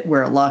decent bit.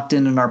 Where it locked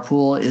in our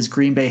pool is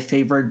Green Bay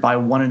favored by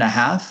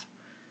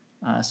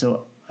 1.5.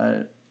 So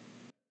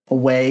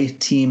away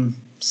team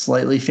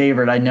slightly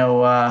favored. I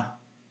know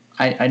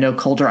I know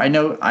Coulter.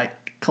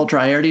 Coulter,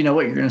 I already know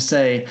what you're going to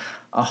say.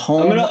 A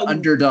home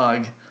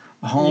underdog.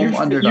 A home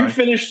underdog.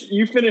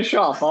 You finish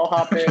off. I'll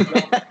hop in.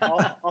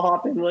 I'll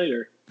hop in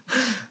later.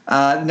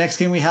 Next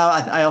game we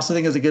have, I also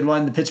think is a good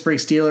one. The Pittsburgh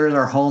Steelers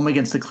are home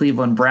against the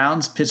Cleveland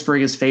Browns.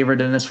 Pittsburgh is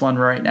favored in this one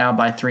right now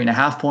by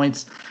 3.5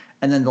 points.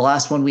 And then the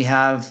last one we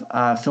have,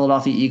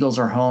 Philadelphia Eagles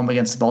are home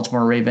against the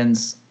Baltimore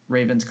Ravens.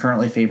 Ravens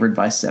currently favored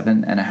by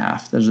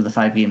 7.5. Those are the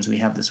 5 games we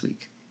have this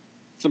week.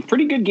 Some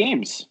pretty good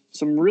games.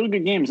 Some really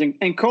good games.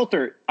 And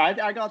Coulter,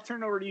 I got to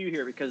turn over to you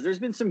here because there's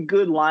been some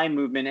good line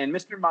movement. And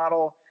Mr.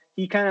 Model,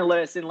 he kind of let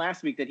us in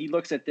last week that he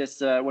looks at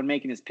this when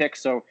making his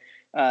picks. So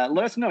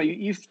let us know.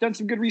 You've done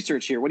some good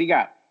research here. What do you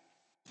got?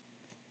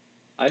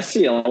 I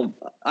see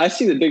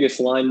the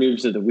biggest line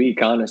moves of the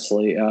week,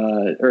 honestly,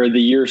 or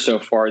the year so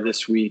far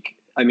this week.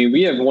 I mean,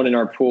 we have one in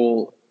our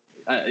pool.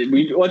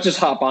 Let's just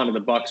hop onto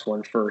the Bucs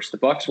one first. The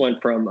Bucs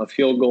went from a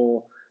field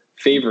goal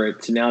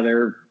favorite to now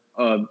they're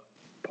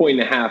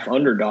 1.5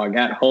 underdog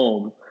at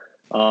home.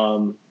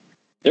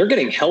 They're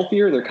getting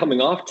healthier. They're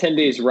coming off 10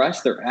 days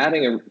rest. They're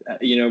adding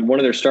one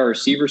of their star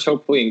receivers,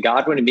 hopefully, in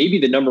Godwin. And maybe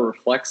the number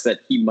reflects that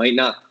he might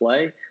not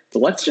play. But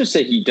let's just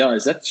say he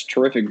does. That's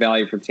terrific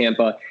value for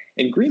Tampa.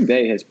 And Green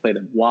Bay has played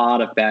a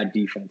lot of bad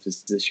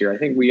defenses this year. I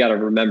think we got to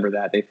remember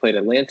that. They played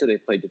Atlanta. They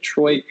played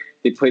Detroit.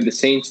 They played the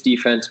Saints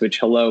defense,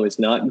 which, is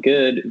not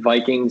good.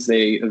 Vikings,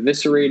 they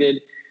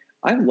eviscerated.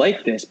 I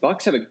like this.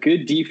 Bucs have a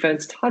good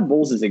defense. Todd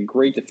Bowles is a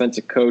great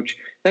defensive coach.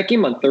 That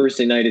game on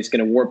Thursday night is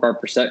going to warp our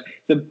perception.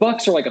 The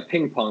Bucs are like a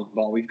ping pong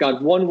ball. We've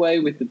gone one way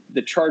with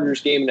the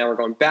Chargers game. Now we're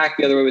going back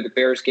the other way with the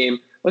Bears game.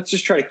 Let's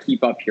just try to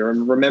keep up here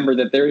and remember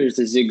that there is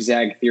a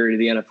zigzag theory to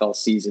the NFL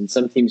season.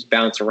 Some teams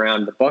bounce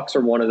around. The Bucs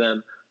are one of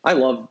them. I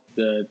love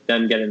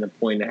them getting the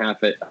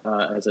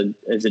 1.5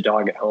 as a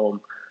dog at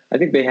home. I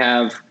think they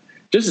have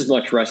just as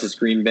much rest as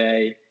Green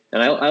Bay,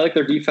 and I like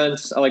their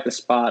defense. I like the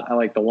spot. I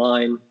like the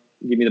line.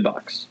 Give me the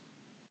Bucs.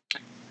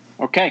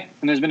 Okay,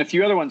 and there's been a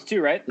few other ones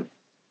too, right?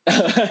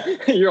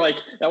 You're like,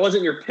 that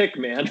wasn't your pick,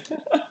 man.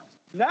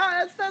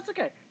 Nah, that's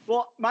okay.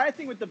 Well, my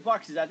thing with the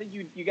Bucs is I think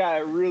you got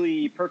it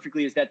really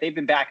perfectly is that they've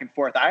been back and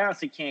forth. I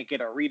honestly can't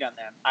get a read on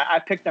them. I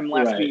picked them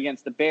last week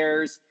against the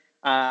Bears.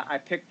 I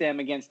picked them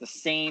against the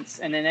Saints,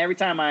 and then every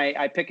time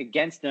I pick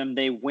against them,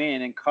 they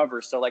win and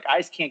cover. So, I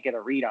just can't get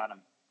a read on them.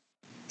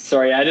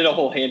 Sorry, I did a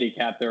whole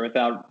handicap there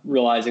without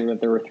realizing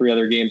that there were 3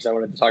 other games I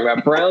wanted to talk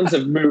about. Browns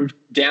have moved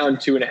down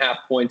 2.5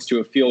 points to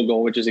a field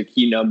goal, which is a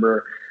key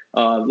number.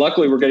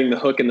 Luckily, we're getting the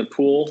hook in the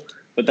pool,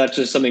 but that's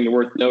just something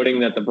worth noting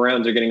that the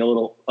Browns are getting a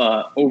little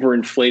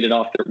overinflated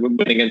off their win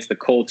against the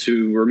Colts,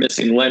 who were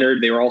missing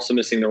Leonard. They were also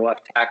missing their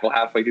left tackle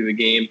halfway through the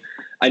game.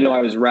 I know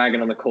I was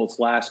ragging on the Colts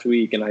last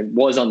week, and I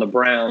was on the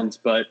Browns,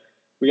 but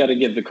we got to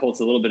give the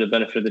Colts a little bit of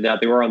benefit of the doubt.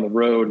 They were on the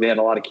road. They had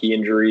a lot of key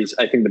injuries.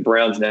 I think the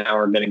Browns now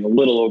are getting a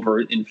little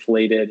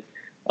overinflated.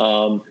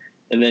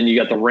 And then you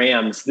got the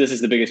Rams. This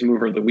is the biggest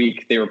mover of the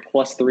week. They were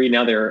 +3.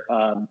 Now they're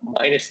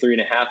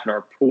 -3.5 in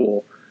our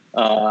pool.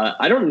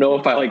 I don't know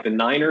if I like the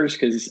Niners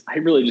because I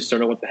really just don't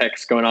know what the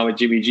heck's going on with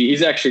Jimmy G.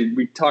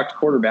 We talked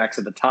quarterbacks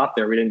at the top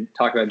there. We didn't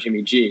talk about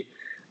Jimmy G.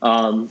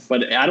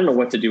 But I don't know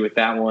what to do with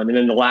that one. And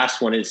then the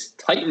last one is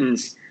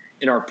Titans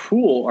in our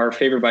pool are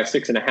favored by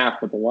 6.5,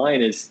 but the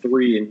line is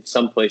 3 in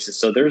some places.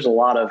 So there's a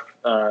lot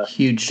of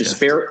huge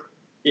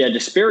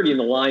disparity in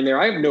the line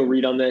there. I have no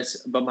read on this,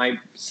 but my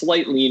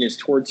slight lean is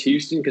towards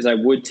Houston because I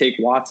would take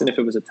Watson if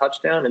it was a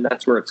touchdown, and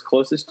that's where it's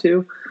closest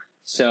to.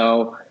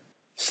 So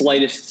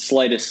slightest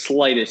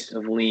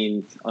of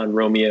lean on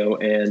Romeo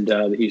and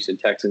the Houston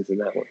Texans in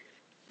that one.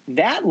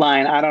 That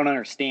line I don't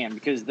understand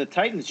because the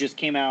Titans just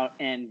came out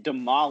and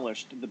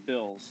demolished the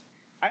Bills.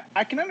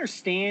 I can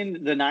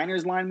understand the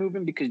Niners line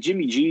movement because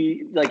Jimmy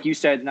G, like you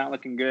said, not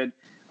looking good.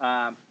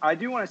 I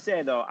do want to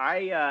say, though,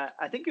 I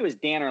think it was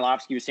Dan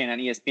Orlovsky was saying on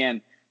ESPN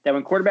that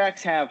when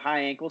quarterbacks have high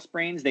ankle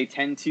sprains, they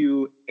tend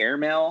to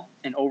airmail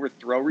and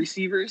overthrow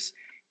receivers.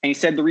 And he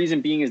said the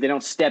reason being is they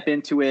don't step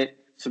into it,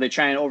 so they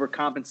try and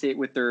overcompensate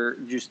with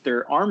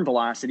their arm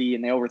velocity,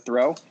 and they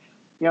overthrow.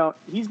 You know,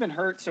 he's been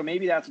hurt, so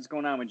maybe that's what's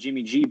going on with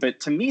Jimmy G. But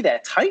to me,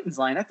 that Titans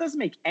line, that doesn't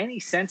make any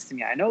sense to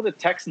me. I know the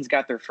Texans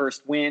got their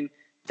first win.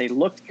 They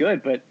looked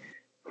good, but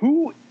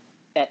who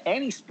at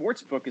any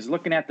sports book is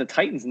looking at the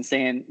Titans and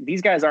saying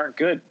these guys aren't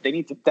good?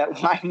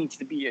 That line needs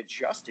to be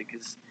adjusted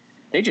because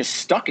they just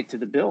stuck it to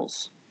the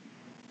Bills.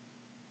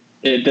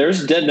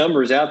 There's dead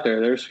numbers out there.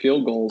 There's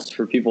field goals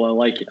for people that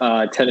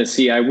like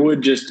Tennessee.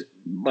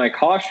 My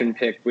caution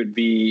pick would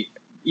be,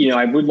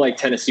 I would like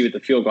Tennessee with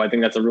the field goal. I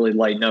think that's a really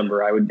light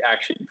number. I would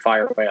actually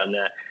fire away on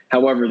that.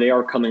 However, they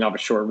are coming off a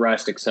short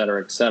rest, et cetera,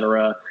 et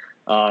cetera.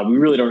 We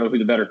really don't know who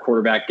the better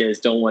quarterback is.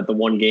 Don't let the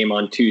one game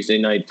on Tuesday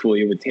night fool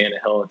you with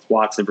Tannehill. It's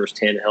Watson versus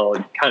Tannehill.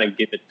 And kind of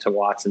give it to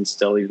Watson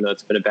still, even though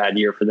it's been a bad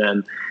year for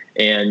them.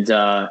 And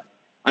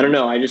I don't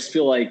know. I just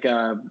feel like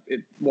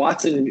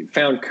Watson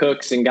found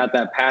Cooks and got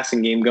that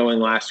passing game going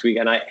last week.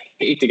 And I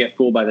hate to get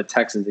fooled by the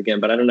Texans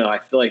again, but I don't know. I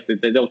feel like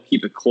they'll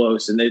keep it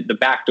close. And the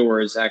back door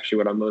is actually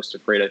what I'm most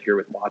afraid of here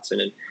with Watson.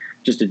 And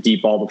just a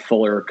deep ball to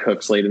Fuller or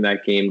Cooks late in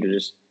that game to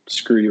just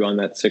screw you on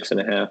that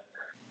 6.5.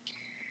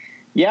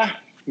 Yeah.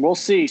 We'll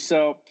see.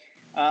 So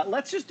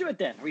let's just do it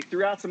then. We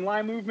threw out some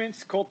line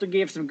movements. Colter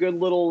gave some good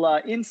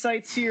little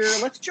insights here.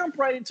 Let's jump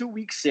right into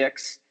week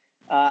 6.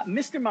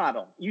 Mr.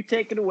 Model, you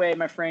take it away,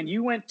 my friend.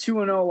 You went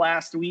 2-0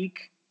 last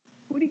week.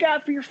 Who do you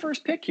got for your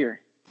first pick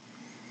here?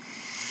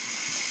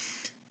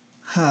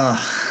 All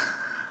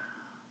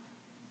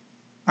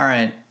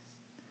right.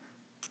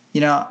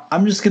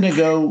 I'm just going to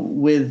go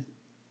with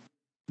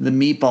the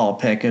meatball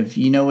pick of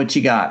you know what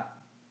you got.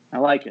 I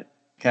like it.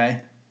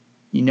 Okay.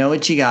 You know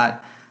what you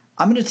got.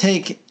 I'm going to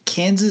take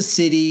Kansas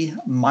City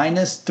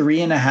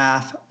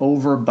 -3.5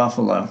 over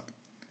Buffalo.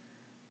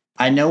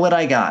 I know what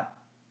I got.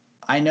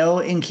 I know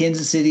in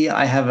Kansas City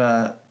I have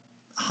a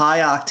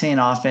high-octane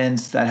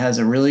offense that has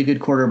a really good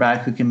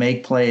quarterback who can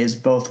make plays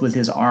both with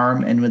his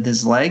arm and with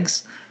his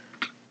legs.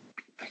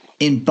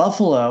 In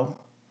Buffalo,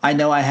 I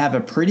know I have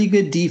a pretty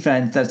good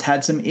defense that's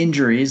had some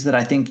injuries that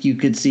I think you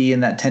could see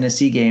in that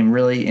Tennessee game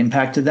really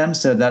impacted them,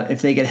 so that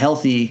if they get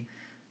healthy,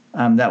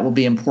 that will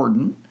be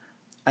important.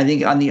 I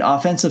think on the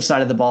offensive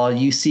side of the ball,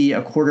 you see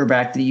a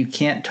quarterback that you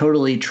can't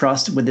totally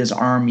trust with his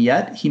arm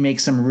yet. He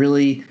makes some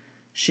really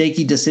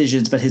shaky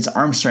decisions, but his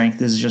arm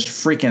strength is just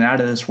freaking out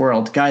of this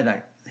world. Guy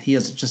that he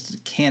is just a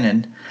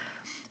cannon.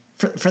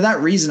 For that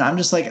reason, I'm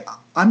just like,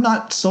 I'm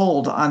not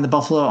sold on the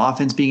Buffalo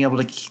offense being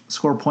able to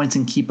score points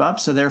and keep up.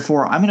 So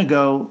therefore, I'm going to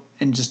go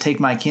and just take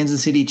my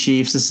Kansas City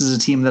Chiefs. This is a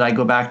team that I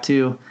go back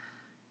to,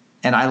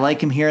 and I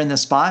like him here in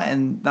this spot,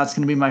 and that's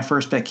going to be my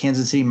first bet,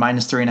 Kansas City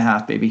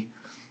 -3.5, baby.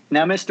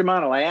 Now, Mr.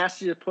 Mono, I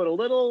asked you to put a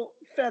little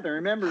feather.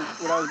 Remember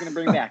what I was going to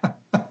bring back.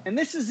 And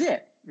this is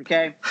it,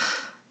 okay?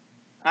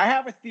 I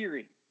have a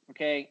theory,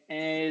 okay,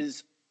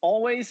 is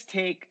always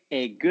take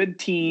a good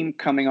team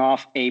coming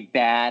off a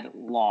bad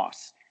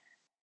loss.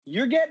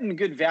 You're getting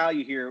good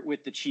value here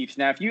with the Chiefs.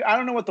 Now, I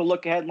don't know what the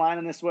look-ahead line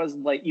on this was,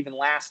 like even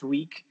last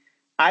week.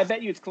 I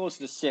bet you it's closer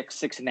to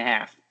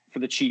 6.5 for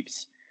the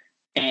Chiefs.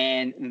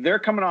 And they're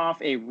coming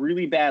off a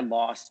really bad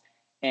loss.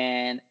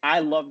 And I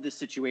love this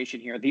situation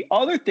here. The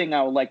other thing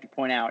I would like to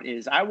point out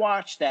is I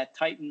watched that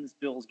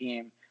Titans-Bills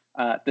game,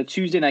 the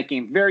Tuesday night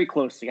game, very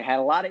closely. I had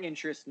a lot of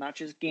interest, not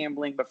just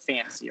gambling, but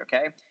fantasy,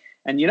 okay?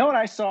 And you know what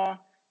I saw?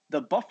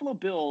 The Buffalo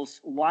Bills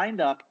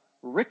lined up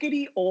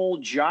rickety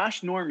old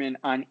Josh Norman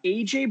on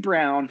A.J.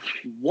 Brown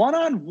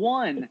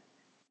one-on-one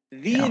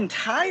the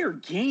entire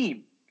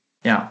game.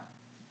 Yeah.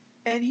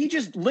 And he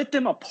just lit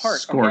them apart.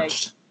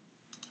 Scorched.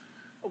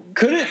 Okay?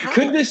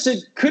 Could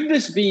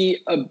this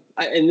be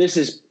and this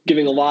is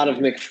giving a lot of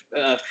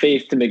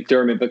faith to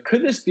McDermott, but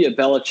could this be a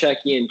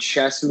Belichickian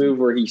chess move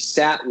where he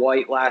sat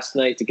White last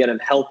night to get him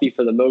healthy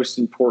for the most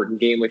important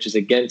game, which is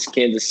against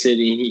Kansas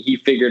City? He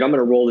figured, I'm going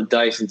to roll the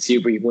dice and see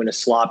if we can win a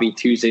sloppy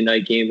Tuesday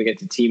night game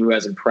against a team who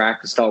hasn't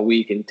practiced all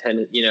week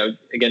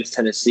against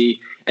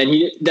Tennessee. And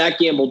that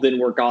gamble didn't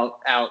work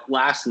out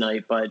last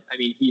night, but I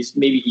mean, he's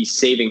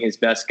saving his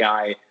best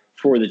guy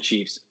for the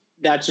Chiefs.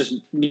 That's just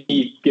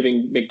me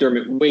giving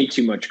McDermott way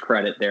too much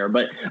credit there.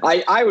 But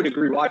I would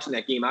agree, watching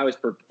that game, I was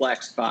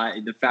perplexed by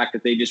the fact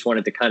that they just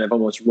wanted to kind of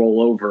almost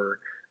roll over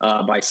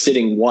by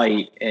sitting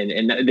White.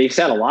 And they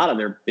sat a lot of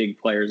their big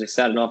players. They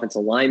sat an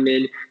offensive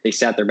lineman. They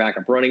sat their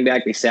backup running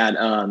back. They sat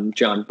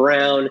John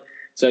Brown.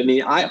 So, I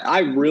mean, I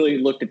really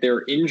looked at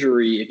their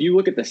injury. If you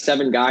look at the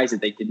 7 guys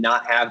that they did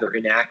not have, their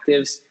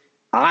inactives,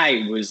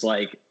 I was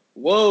like,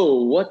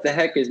 whoa, what the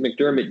heck is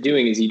McDermott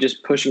doing? Is he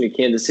just pushing to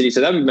Kansas City?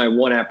 So that would be my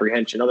one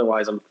apprehension.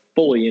 Otherwise, I'm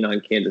fully in on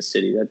Kansas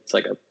City. That's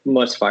like a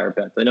must-fire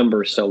bet. The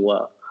number is so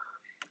low.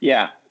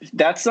 Yeah,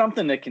 that's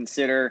something to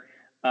consider.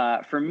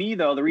 For me,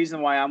 though, the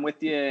reason why I'm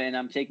with you and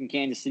I'm taking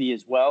Kansas City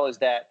as well is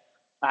that,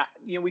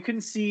 we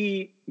couldn't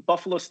see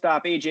Buffalo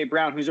stop A.J.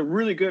 Brown, who's a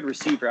really good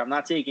receiver. I'm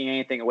not taking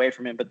anything away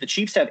from him, but the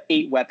Chiefs have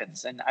 8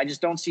 weapons, and I just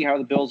don't see how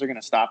the Bills are going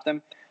to stop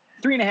them.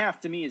 3.5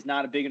 to me is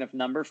not a big enough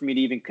number for me to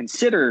even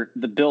consider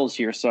the Bills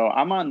here. So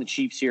I'm on the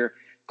Chiefs here.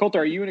 Colter,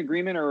 are you in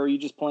agreement, or are you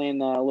just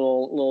playing a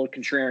little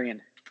contrarian?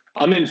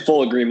 I'm in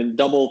full agreement.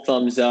 Double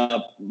thumbs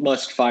up,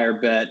 must fire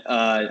bet.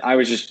 I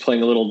was just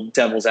playing a little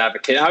devil's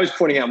advocate. I was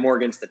pointing out more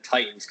against the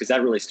Titans because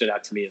that really stood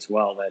out to me as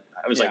well. That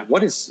I was like,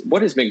 what is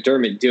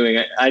McDermott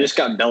doing? I just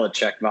got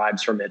Belichick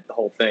vibes from it, the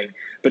whole thing.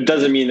 But it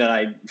doesn't mean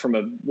that from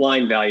a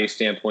line value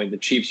standpoint, the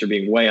Chiefs are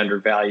being way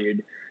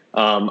undervalued.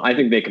 I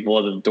think they could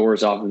blow the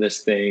doors off of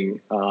this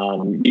thing.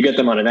 You get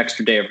them on an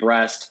extra day of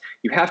rest.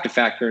 You have to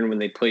factor in when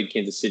they played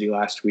Kansas City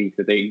last week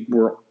that they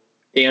were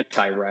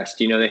anti-rest.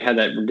 They had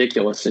that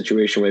ridiculous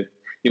situation with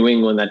New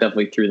England that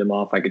definitely threw them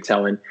off, I could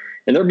tell. And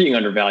they're being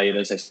undervalued,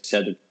 as I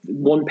said.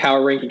 One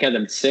power ranking had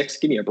them 6.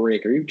 Give me a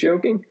break. Are you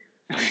joking?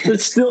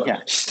 It's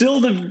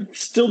still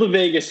the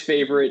Vegas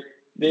favorite.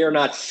 They are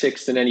not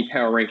 6th in any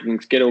power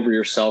rankings. Get over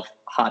yourself,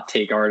 hot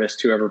take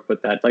artist, whoever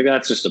put that. Like,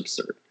 that's just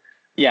absurd.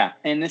 Yeah,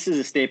 and this is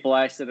a staple.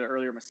 I said it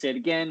earlier. I'm going to say it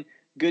again.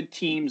 Good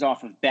teams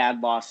off of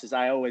bad losses,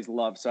 I always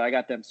love. So I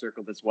got them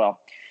circled as well.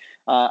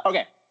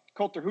 Okay,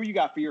 Colter, who you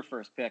got for your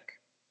first pick?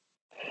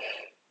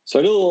 So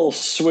I did a little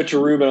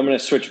switcheroo, but I'm going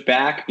to switch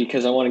back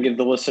because I want to give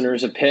the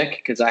listeners a pick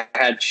because I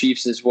had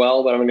Chiefs as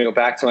well, but I'm going to go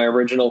back to my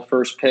original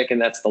first pick,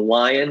 and that's the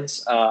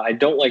Lions. I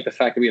don't like the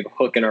fact that we have a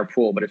hook in our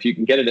pool, but if you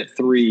can get it at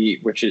 3,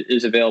 which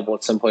is available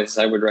at some places,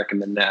 I would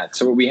recommend that.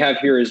 So what we have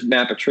here is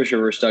Matt Patricia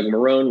versus Doug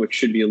Marrone, which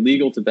should be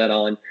illegal to bet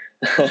on.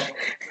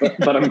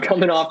 but I'm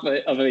coming off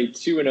of a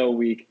 2-0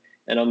 week,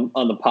 and I'm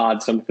on the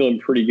pod, so I'm feeling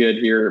pretty good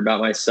here about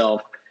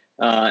myself.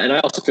 And I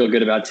also feel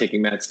good about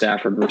taking Matt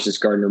Stafford versus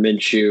Gardner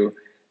Minshew.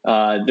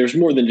 There's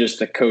more than just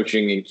the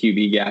coaching and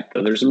QB gap,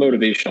 though. There's a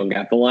motivational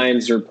gap. The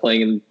Lions are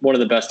playing in one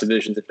of the best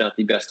divisions, if not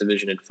the best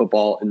division in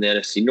football in the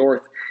NFC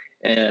North.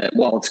 And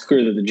while it's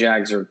clear that the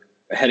Jags are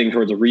heading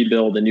towards a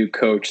rebuild, a new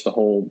coach, the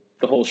whole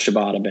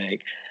shebada bang.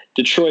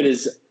 Detroit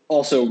is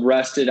also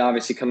rested,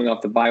 obviously coming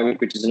off the bye week,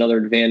 which is another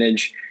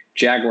advantage.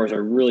 Jaguars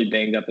are really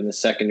banged up in the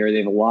secondary. They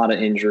have a lot of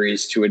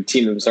injuries to a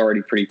team that was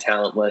already pretty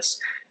talentless.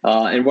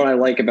 And what I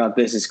like about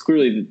this is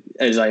clearly,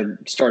 as I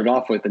started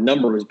off with, the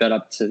number was bet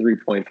up to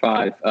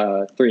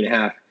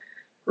 3.5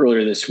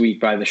 earlier this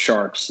week by the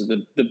Sharps.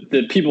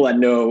 The people that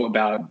know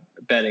about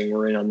betting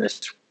were in on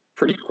this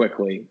pretty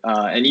quickly.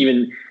 And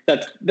even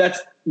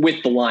that's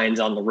with the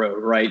Lions on the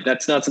road, right?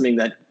 That's not something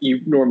that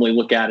you normally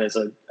look at as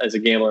a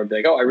gambler and be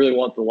like, oh, I really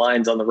want the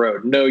Lions on the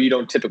road. No, you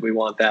don't typically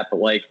want that. But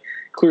like,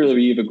 clearly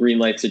we have a green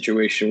light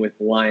situation with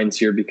the Lions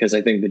here because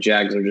I think the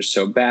Jags are just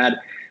so bad.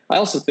 I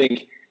also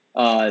think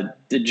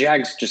the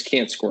Jags just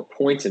can't score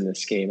points in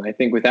this game. I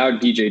think without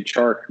DJ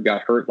Chark, who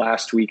got hurt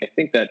last week, I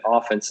think that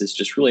offense is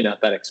just really not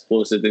that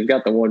explosive. They've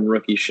got the one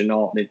rookie,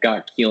 Chenault, and they've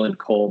got Keelan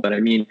Cole. But I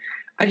mean,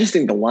 I just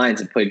think the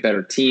Lions have played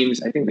better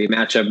teams. I think they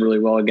match up really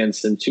well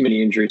against them. Too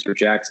many injuries for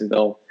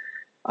Jacksonville.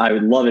 I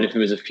would love it if it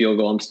was a field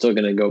goal. I'm still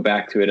going to go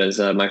back to it as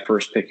my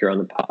first pick here on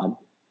the pod.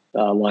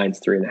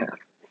 Lions 3.5.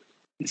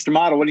 Mr.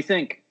 Model, what do you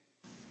think?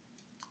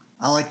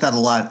 I like that a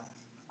lot.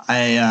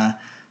 I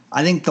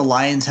think the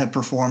Lions have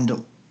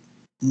performed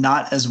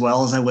not as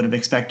well as I would have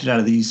expected out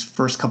of these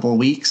first couple of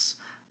weeks.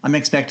 I'm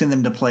expecting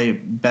them to play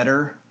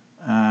better,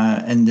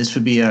 and this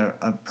would be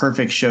a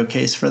perfect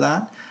showcase for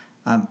that.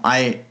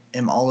 I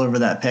am all over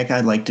that pick.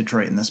 I'd like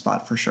Detroit in this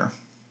spot for sure.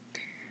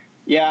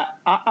 Yeah,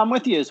 I'm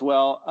with you as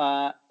well.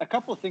 A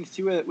couple of things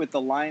too with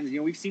the Lions.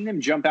 We've seen them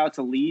jump out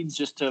to leads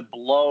just to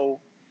blow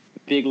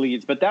big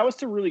leads, but that was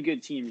to really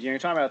good teams. You're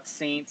talking about the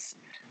Saints,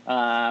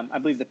 I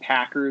believe the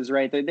Packers,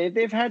 right?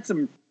 They've had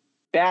some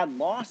bad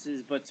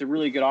losses, but to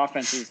really good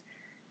offenses.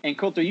 And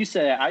Colter, you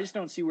said it. I just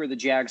don't see where the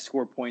Jags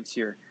score points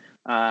here.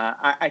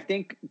 I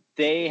think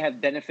they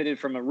have benefited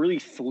from a really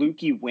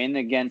fluky win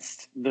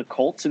against the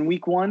Colts in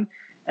week 1.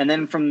 And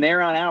then from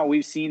there on out,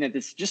 we've seen that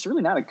it's just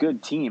really not a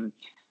good team.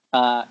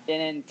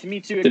 And to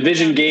me too,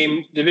 division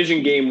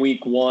game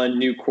week 1,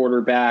 new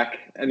quarterback.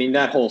 I mean,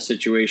 that whole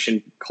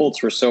situation,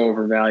 Colts were so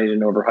overvalued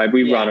and overhyped.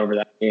 We've run over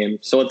that game.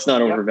 So let's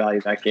not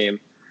overvalue that game.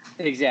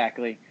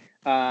 Exactly.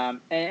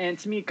 And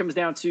to me, it comes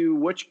down to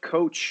which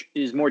coach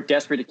is more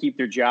desperate to keep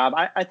their job.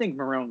 I think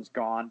Marone's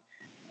gone.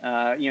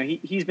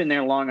 He's been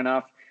there long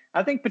enough.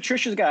 I think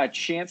Patricia's got a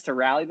chance to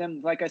rally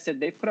them. Like I said,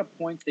 they've put up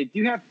points. They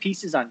do have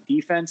pieces on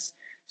defense.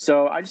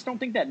 So I just don't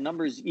think that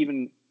number is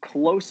even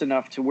close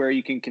enough to where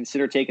you can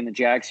consider taking the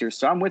Jags here.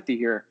 So I'm with you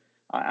here.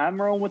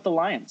 I'm rolling with the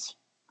Lions.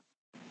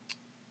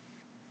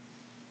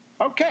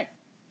 Okay.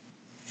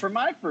 For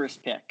my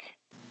first pick,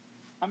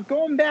 I'm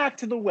going back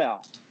to the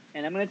well.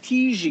 And I'm going to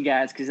tease you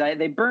guys because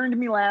they burned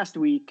me last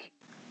week.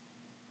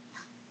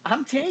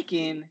 I'm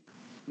taking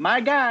my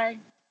guy,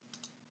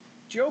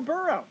 Joe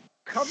Burrow.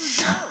 Cover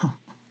Joe.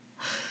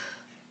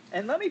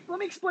 And let me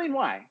explain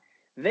why.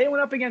 They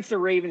went up against the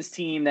Ravens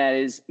team that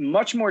is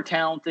much more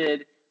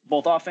talented,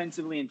 both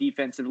offensively and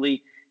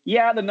defensively.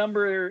 Yeah, the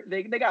number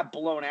they got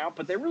blown out,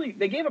 but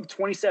they gave up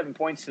 27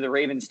 points to the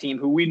Ravens team,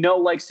 who we know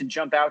likes to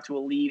jump out to a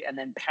lead and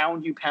then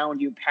pound you.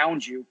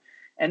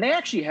 And they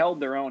actually held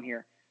their own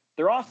here.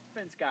 Their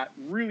offense got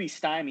really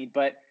stymied,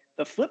 but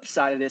the flip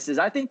side of this is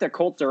I think the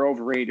Colts are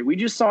overrated. We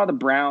just saw the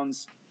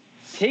Browns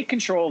take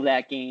control of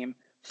that game,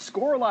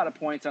 score a lot of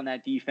points on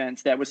that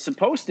defense that was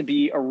supposed to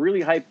be a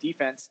really hyped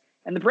defense.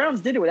 And the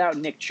Browns did it without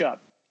Nick Chubb.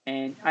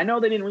 And I know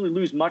they didn't really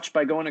lose much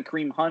by going to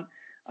Kareem Hunt.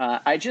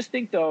 I just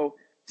think, though,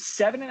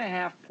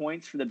 7.5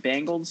 points for the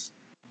Bengals,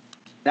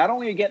 not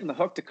only are getting the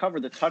hook to cover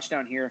the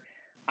touchdown here,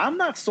 I'm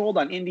not sold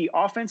on Indy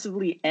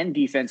offensively and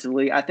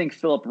defensively. I think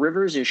Phillip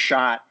Rivers is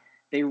shot.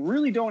 They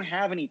really don't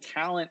have any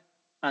talent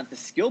on the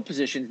skill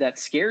positions that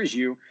scares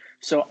you.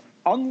 So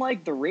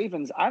unlike the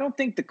Ravens, I don't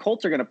think the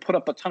Colts are going to put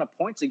up a ton of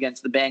points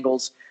against the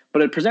Bengals,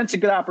 but it presents a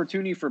good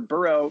opportunity for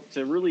Burrow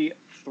to really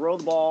throw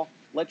the ball,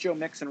 let Joe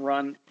Mixon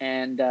run,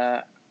 and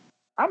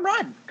I'm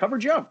riding. Cover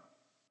Joe.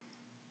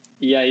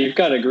 Yeah, you've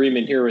got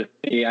agreement here with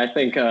me. I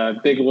think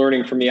big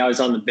learning for me, I was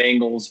on the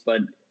Bengals,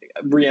 but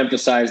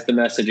reemphasized the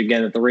message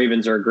again that the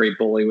Ravens are a great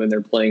bully when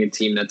they're playing a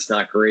team that's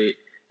not great.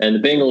 And the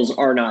Bengals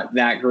are not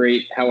that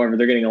great. However,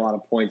 they're getting a lot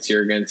of points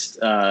here against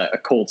a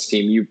Colts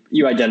team.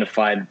 You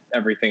identified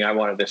everything I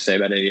wanted to say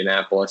about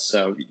Indianapolis,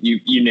 so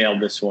you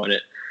nailed this one.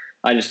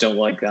 I just don't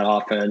like that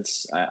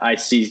offense. I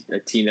see a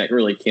team that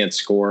really can't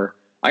score.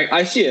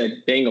 I see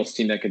a Bengals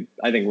team that could,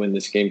 I think, win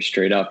this game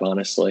straight up,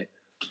 honestly.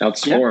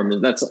 Outscore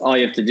them. That's all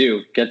you have to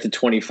do. Get to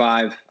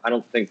 25. I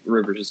don't think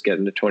Rivers is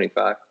getting to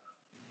 25.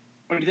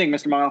 What do you think,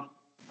 Mr. Mile?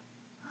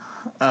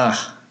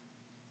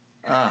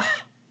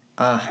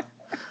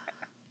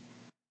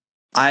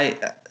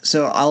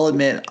 So I'll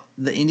admit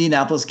the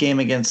Indianapolis game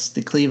against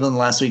the Cleveland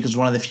last week was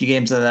one of the few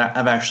games that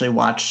I've actually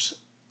watched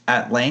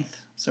at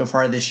length so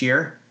far this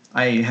year.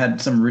 I had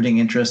some rooting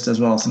interest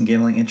as well as some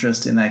gambling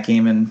interest in that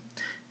game, and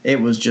it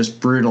was just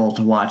brutal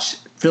to watch.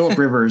 Phillip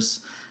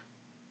Rivers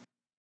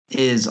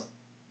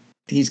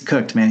he's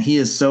cooked, man. He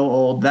is so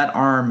old. That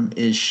arm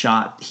is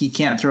shot. He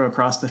can't throw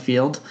across the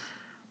field.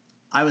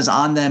 I was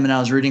on them and I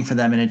was rooting for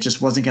them, and it just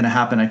wasn't going to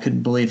happen. I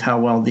couldn't believe how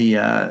well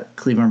the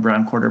Cleveland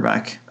Brown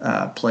quarterback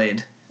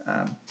played.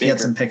 He had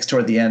some picks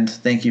toward the end.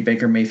 Thank you,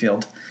 Baker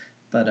Mayfield.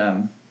 But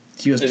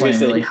he was playing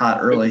really hot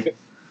early.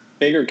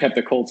 Baker kept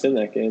the Colts in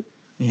that game.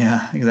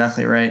 Yeah,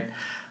 exactly right.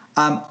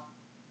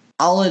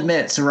 I'll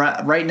admit, so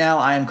right now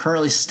I am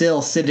currently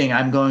still sitting.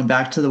 I'm going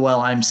back to the well.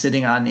 I'm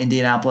sitting on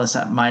Indianapolis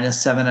at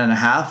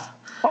 -7.5.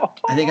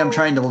 I think I'm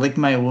trying to lick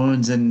my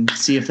wounds and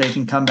see if they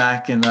can come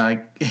back and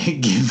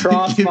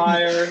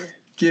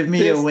give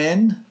me a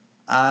win.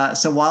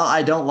 So while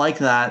I don't like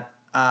that,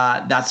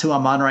 that's who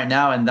I'm on right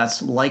now, and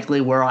that's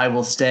likely where I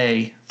will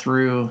stay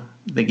through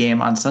the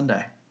game on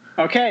Sunday.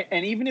 Okay,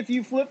 and even if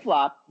you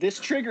flip-flop, this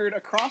triggered a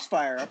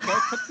crossfire, okay?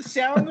 Put the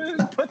sound in,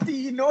 put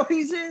the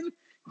noise in.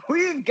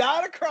 We've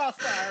got a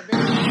crossfire,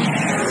 baby.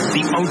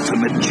 The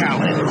ultimate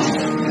challenge.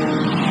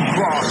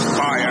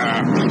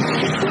 Crossfire.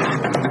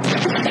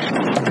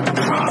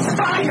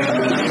 Crossfire.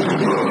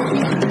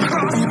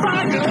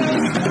 Crossfire.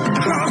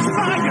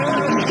 Crossfire.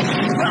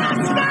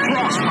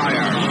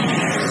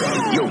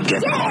 Crossfire. You'll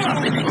get caught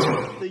up in it.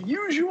 The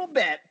usual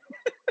bet.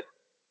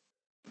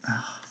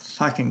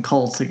 Fucking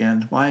Colts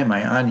again. Why am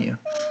I on you?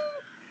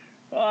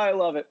 Oh, I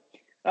love it.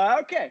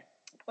 Okay,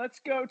 let's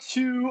go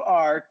to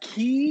our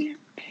key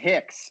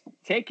picks.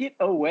 Take it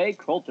away,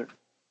 Coulter.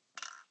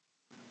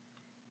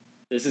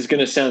 This is going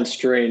to sound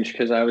strange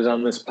because I was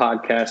on this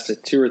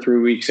podcast 2 or 3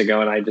 weeks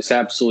ago and I just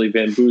absolutely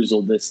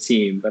bamboozled this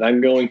team. But I'm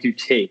going to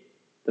take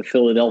the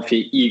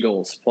Philadelphia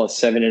Eagles plus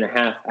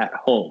 7.5 at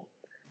home.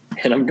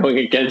 And I'm going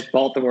against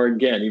Baltimore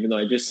again, even though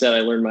I just said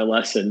I learned my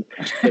lesson.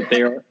 But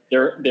they're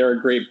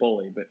a great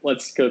bully. But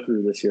let's go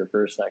through this here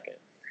for a second.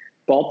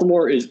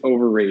 Baltimore is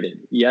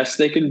overrated. Yes,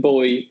 they can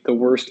bully the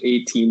worst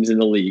 8 teams in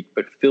the league,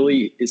 but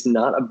Philly is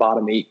not a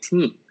bottom 8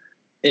 team.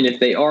 And if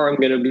they are, I'm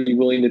going to be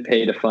willing to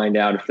pay to find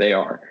out if they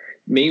are.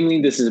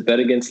 Mainly, this is a bet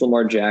against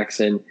Lamar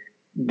Jackson.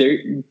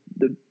 The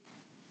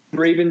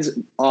Ravens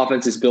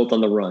offense is built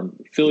on the run.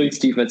 Philly's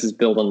defense is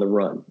built on the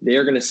run. They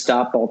are going to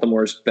stop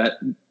Baltimore's bet.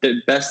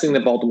 The best thing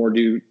that Baltimore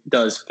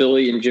does,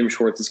 Philly and Jim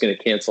Schwartz is going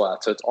to cancel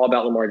out. So it's all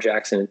about Lamar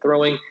Jackson and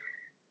throwing.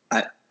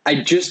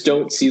 I just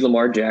don't see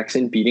Lamar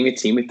Jackson beating a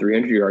team with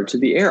 300 yards to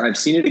the air. I've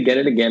seen it again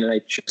and again, and I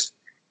just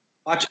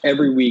watch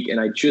every week,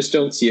 and I just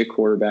don't see a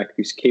quarterback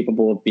who's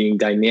capable of being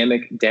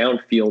dynamic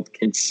downfield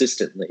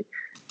consistently.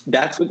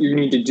 That's what you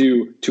need to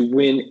do to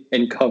win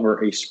and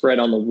cover a spread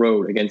on the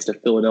road against a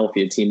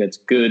Philadelphia team that's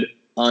good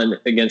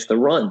against the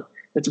run.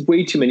 That's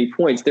way too many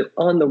points. They're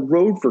on the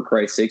road, for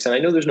Christ's sakes. And I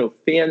know there's no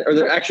fan, or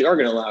there actually are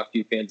going to allow a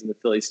few fans in the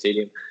Philly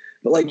stadium.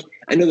 But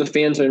I know the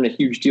fans aren't a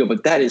huge deal,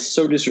 but that is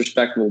so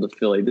disrespectful to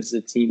Philly. This is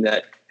a team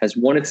that has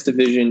won its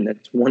division,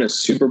 that's won a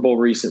Super Bowl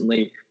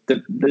recently.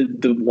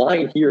 The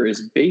line here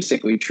is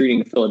basically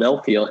treating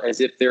Philadelphia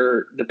as if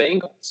they're the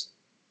Bengals.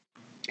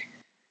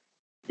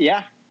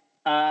 Yeah.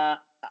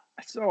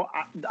 So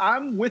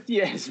I'm with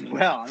you as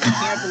well. I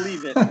can't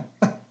believe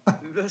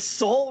it. The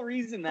sole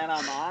reason that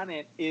I'm on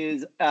it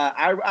is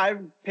I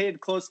paid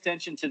close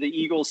attention to the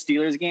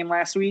Eagles-Steelers game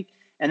last week,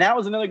 and that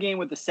was another game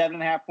with the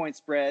 7.5-point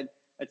spread,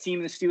 a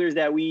team, the Steelers,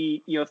 that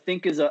we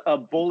think is a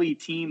bully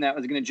team that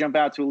was going to jump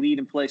out to a lead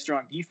and play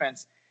strong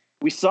defense.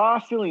 We saw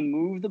Philly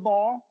move the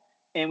ball,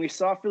 and we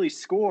saw Philly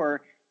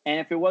score, and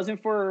if it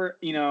wasn't for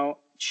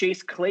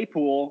Chase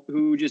Claypool,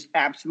 who just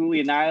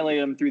absolutely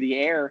annihilated them through the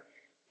air,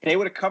 they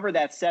would have covered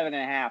that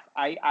 7.5.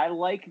 I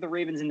like the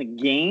Ravens in the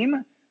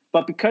game,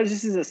 but because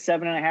this is a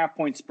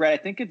 7.5-point spread, I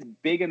think it's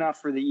big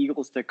enough for the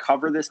Eagles to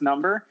cover this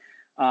number.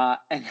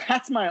 And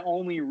that's my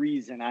only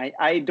reason.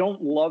 I don't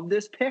love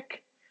this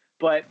pick,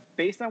 but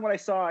based on what I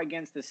saw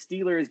against the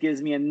Steelers,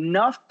 gives me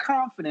enough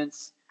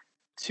confidence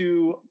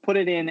to put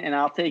it in, and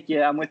I'll take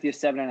you. I'm with you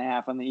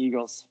 7.5 on the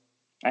Eagles.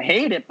 I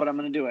hate it, but I'm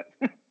going to do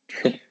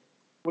it.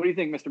 What do you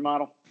think, Mr.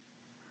 Model?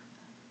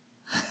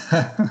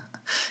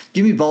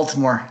 Give me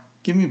Baltimore.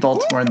 Give me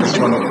Baltimore in this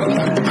one.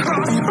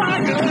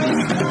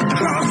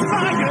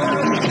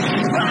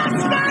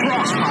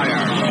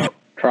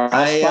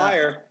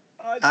 Crossfire.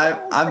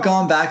 I've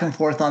gone back and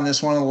forth on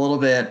this one a little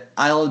bit.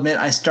 I'll admit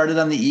I started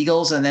on the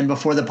Eagles, and then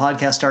before the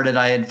podcast started,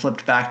 I had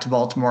flipped back to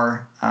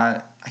Baltimore.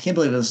 I can't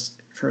believe it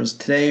was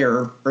today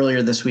or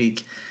earlier this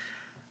week.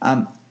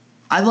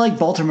 I like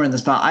Baltimore in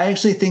this spot. I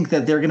actually think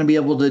that they're going to be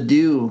able to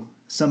do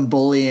some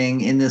bullying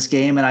in this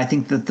game, and I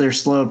think that their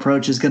slow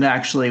approach is going to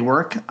actually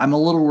work. I'm a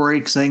little worried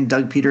because I think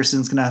Doug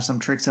Peterson's going to have some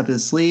tricks up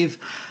his sleeve.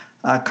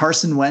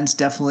 Carson Wentz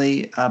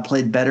definitely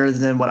played better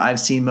than what I've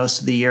seen most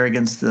of the year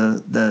against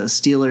the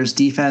Steelers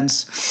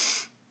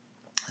defense.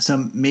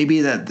 So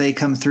maybe that they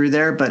come through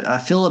there.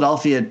 But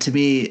Philadelphia, to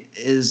me,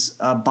 is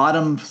a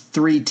bottom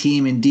 3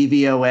 team in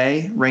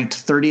DVOA, ranked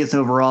 30th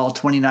overall,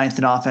 29th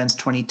in offense,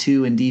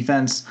 22 in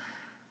defense.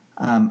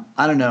 I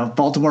don't know.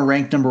 Baltimore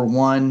ranked number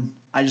 1.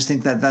 I just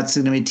think that that's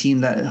going to be a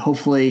team that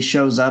hopefully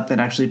shows up and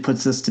actually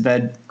puts this to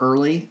bed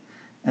early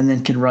and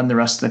then can run the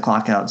rest of the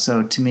clock out.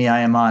 So to me,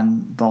 I am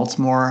on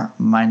Baltimore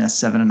minus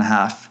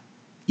 7.5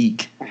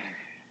 eek.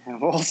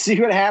 We'll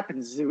see what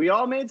happens. We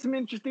all made some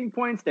interesting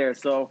points there,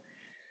 so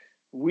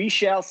we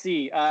shall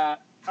see. All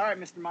right,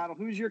 Mr. Model,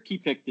 who's your key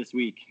pick this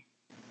week?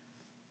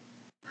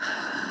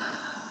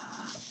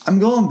 I'm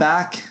going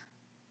back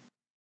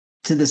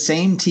to the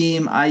same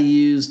team I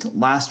used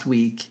last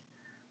week.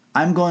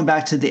 I'm going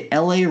back to the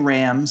LA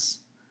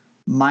Rams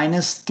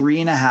minus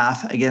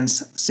 3.5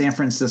 against San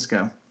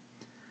Francisco.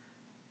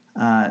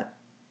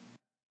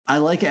 I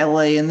like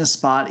LA in this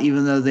spot,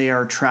 even though they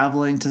are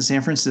traveling to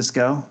San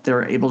Francisco.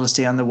 They're able to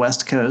stay on the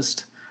West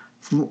Coast.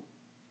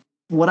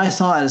 What I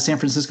saw out of San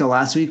Francisco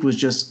last week was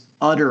just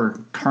utter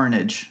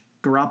carnage.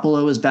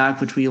 Garoppolo is back,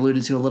 which we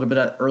alluded to a little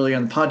bit earlier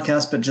in the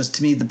podcast, but just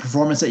to me, the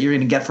performance that you're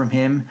going to get from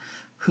him,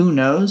 who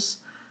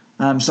knows?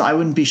 So I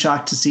wouldn't be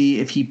shocked to see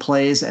if he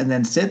plays and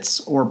then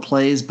sits, or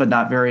plays but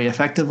not very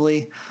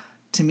effectively.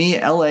 To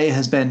me, LA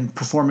has been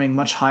performing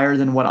much higher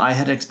than what I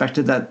had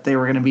expected that they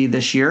were going to be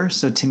this year.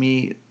 So to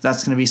me,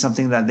 that's going to be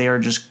something that they are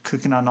just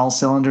cooking on all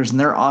cylinders, and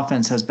their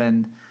offense has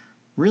been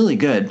really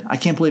good. I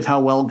can't believe how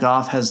well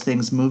Goff has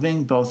things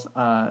moving, both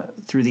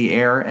through the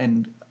air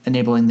and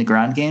enabling the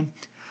ground game.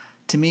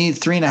 To me,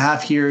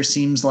 3.5 here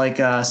seems like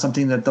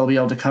something that they'll be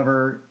able to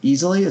cover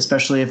easily,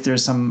 especially if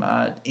there's some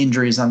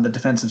injuries on the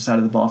defensive side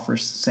of the ball for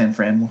San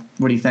Fran.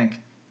 What do you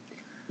think?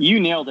 You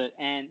nailed it,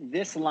 and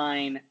this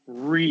line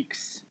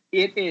reeks.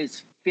 It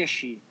is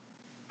fishy.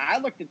 I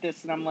looked at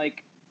this, and I'm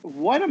like,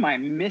 what am I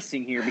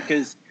missing here?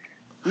 Because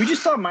we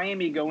just saw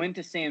Miami go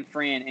into San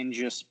Fran and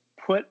just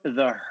put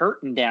the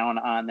hurting down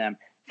on them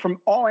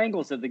from all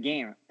angles of the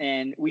game.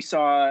 And we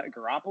saw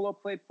Garoppolo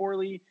play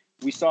poorly.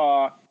 We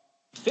saw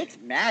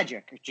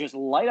Fitzmagic just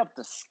light up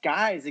the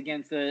skies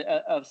against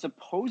a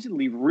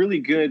supposedly really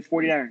good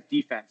 49ers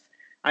defense.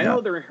 I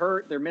know they're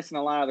hurt. They're missing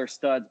a lot of their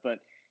studs,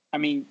 but, I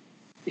mean,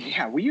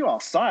 yeah, we all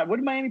saw it. What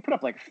did Miami put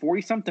up, like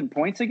 40-something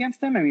points against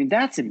them? I mean,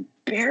 that's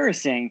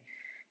embarrassing.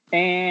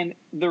 And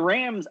the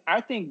Rams, I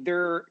think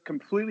they're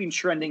completely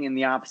trending in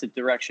the opposite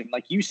direction.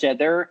 Like you said,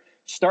 they're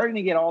starting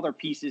to get all their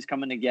pieces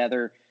coming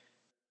together.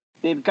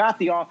 they've got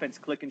the offense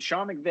clicking.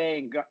 Sean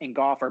McVay and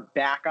Goff are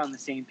back on the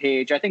same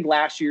page. I think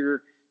last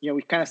year,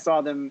 we kind of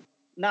saw them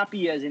not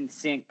be as in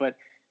sync, but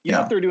you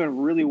know what they're doing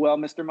really well,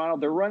 Mr. Model?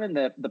 They're running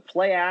the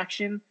play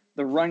action,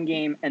 the run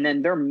game, and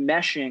then they're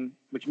meshing,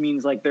 which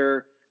means like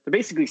they're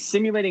basically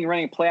simulating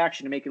running play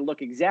action to make it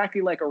look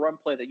exactly like a run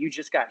play that you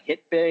just got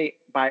hit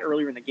by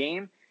earlier in the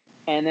game.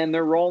 And then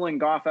they're rolling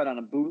Goff out on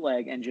a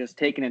bootleg and just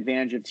taking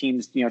advantage of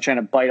teams, trying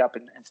to bite up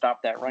and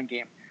stop that run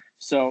game.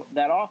 So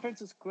that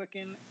offense is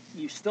clicking.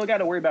 You still got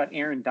to worry about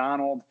Aaron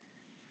Donald.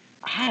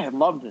 I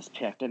love this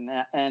pick,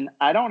 and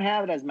I don't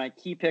have it as my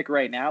key pick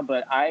right now,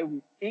 but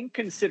in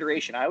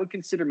consideration, I would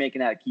consider making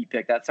that a key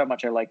pick. That's how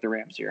much I like the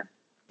Rams here.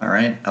 All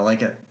right, I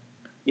like it.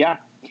 Yeah.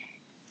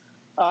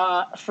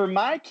 For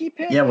my key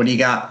pick, what do you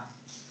got?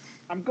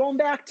 I'm going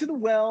back to the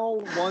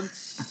well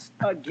once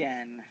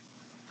again.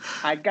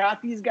 I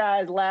got these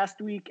guys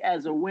last week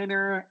as a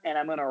winner, and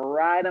I'm going to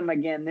ride them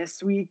again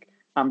this week.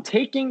 I'm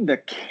taking the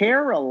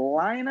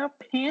Carolina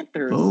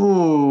Panthers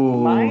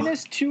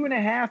minus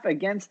 2.5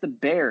 against the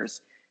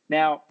Bears.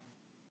 Now,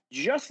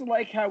 just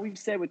like how we've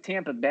said with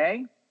Tampa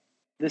Bay,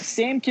 the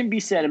same can be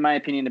said, in my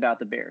opinion, about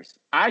the Bears.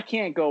 I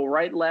can't go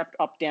right, left,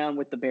 up, down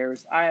with the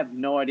Bears. I have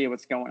no idea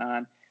what's going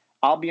on.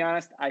 I'll be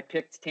honest, I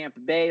picked Tampa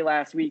Bay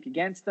last week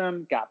against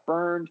them, got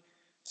burned.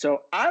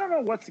 So I don't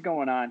know what's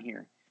going on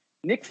here.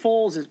 Nick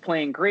Foles is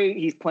playing great.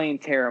 He's playing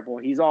terrible.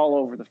 He's all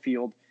over the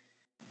field.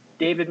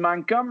 David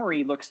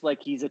Montgomery looks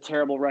like he's a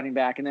terrible running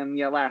back. And then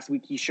last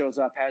week he shows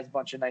up, has a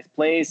bunch of nice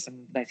plays,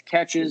 some nice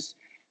catches.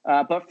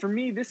 But for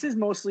me, this is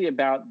mostly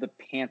about the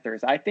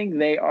Panthers. I think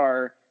they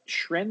are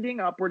trending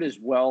upward as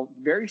well,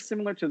 very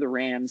similar to the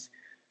Rams.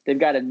 They've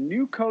got a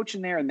new coach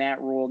in there in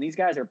that role, and these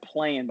guys are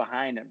playing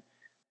behind him.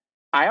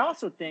 I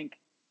also think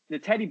the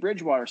Teddy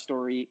Bridgewater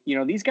story,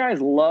 these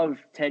guys love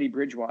Teddy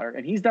Bridgewater,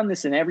 and he's done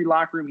this in every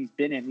locker room he's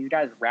been in. These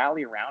guys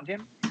rally around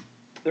him.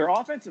 Their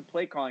offensive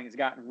play calling has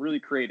gotten really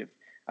creative.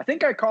 I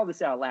think I called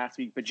this out last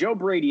week, but Joe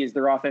Brady is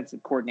their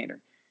offensive coordinator.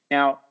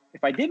 Now,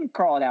 if I didn't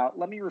call it out,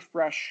 let me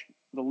refresh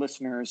the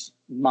listeners'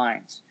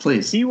 minds.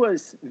 Please. He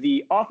was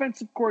the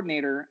offensive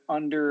coordinator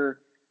under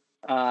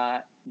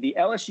the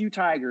LSU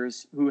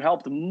Tigers, who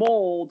helped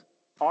mold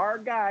our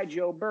guy,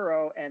 Joe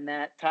Burrow, and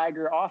that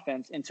Tiger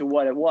offense into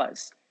what it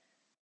was.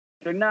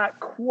 They're not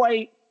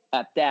quite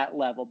at that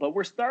level, but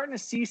we're starting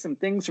to see some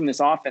things from this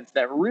offense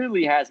that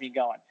really has me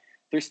going.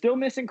 They're still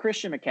missing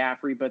Christian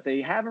McCaffrey, but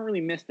they haven't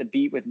really missed a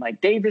beat with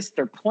Mike Davis.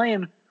 They're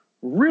playing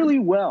really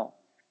well.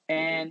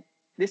 And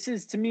this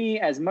is, to me,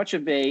 as much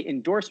of a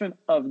endorsement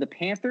of the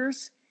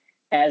Panthers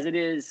as it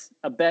is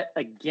a bet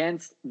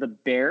against the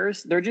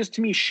Bears. They're just,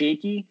 to me,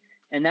 shaky.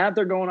 And now that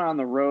they're going on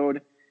the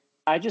road,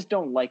 I just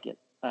don't like it.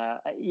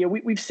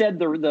 We've said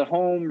the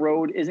home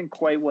road isn't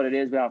quite what it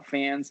is without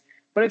fans,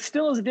 but it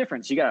still is a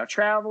difference. You got to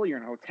travel, you're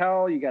in a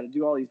hotel, you got to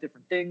do all these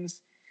different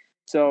things.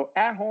 So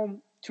at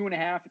home,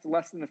 2.5, it's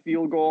less than the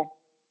field goal.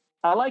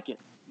 I like it.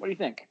 What do you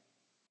think?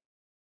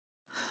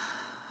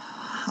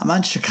 I'm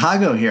on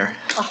Chicago here.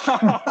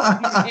 Oh,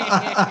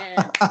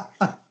 man.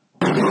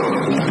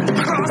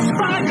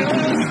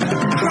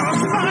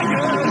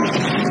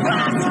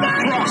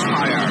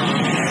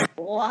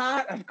 A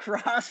lot of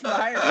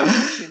crossfire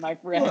action, my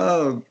friend.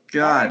 Oh,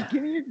 God.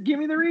 Right, give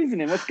me the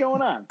reasoning. What's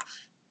going on?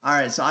 All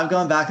right, so I'm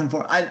going back and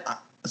forth.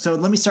 So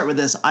let me start with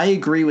this. I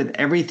agree with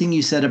everything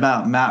you said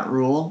about Matt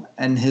Rule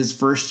and his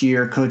first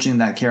year coaching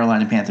that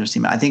Carolina Panthers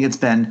team. I think it's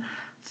been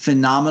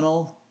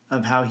phenomenal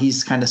of how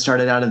he's kind of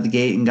started out of the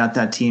gate and got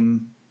that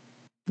team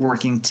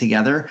working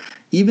together,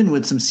 even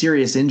with some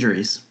serious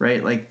injuries,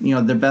 right? Like,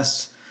 their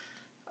best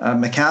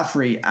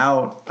McCaffrey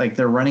out, like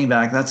their running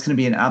back, that's going to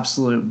be an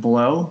absolute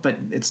blow, but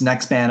it's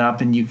next man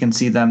up, and you can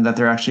see them that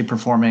they're actually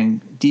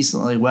performing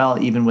decently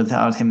well, even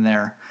without him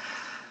there.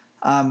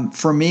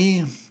 For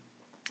me,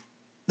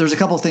 there's a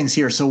couple things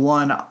here. So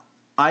one,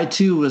 I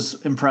too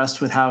was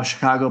impressed with how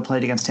Chicago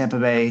played against Tampa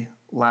Bay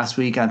last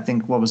week. I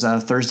think what was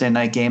a Thursday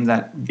night game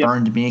that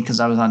burned me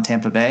because I was on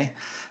Tampa Bay.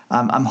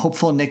 I'm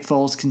hopeful Nick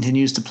Foles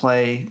continues to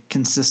play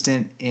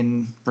consistent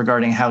in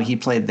regarding how he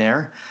played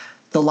there.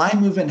 The line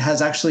movement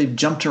has actually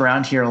jumped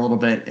around here a little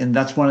bit, and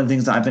that's one of the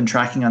things that I've been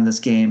tracking on this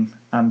game.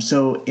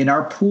 So in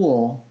our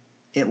pool,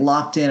 it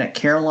locked in at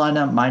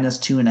Carolina minus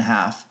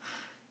 2.5.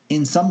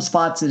 In some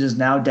spots, it is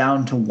now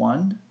down to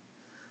 1.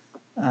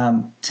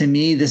 To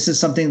me, this is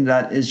something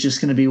that is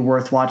just going to be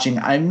worth watching.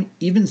 I'm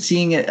even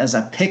seeing it as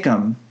a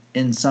pick'em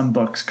in some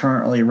books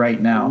currently right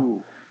now.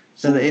 Ooh.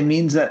 So it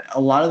means that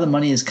a lot of the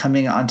money is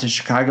coming onto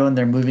Chicago, and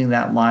they're moving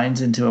that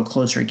lines into a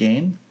closer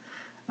game.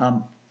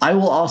 I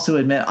will also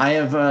admit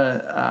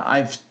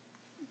I've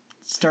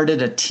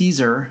started a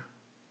teaser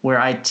where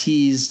I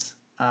teased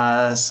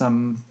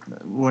some,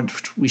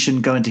 which we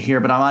shouldn't go into here,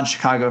 but I'm on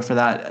Chicago for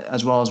that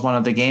as well as one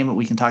other game that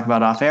we can talk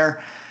about off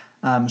air.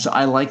 So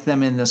I like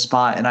them in this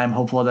spot, and I'm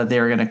hopeful that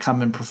they're going to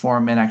come and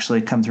perform and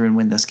actually come through and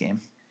win this game.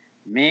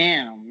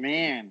 Man, oh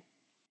man.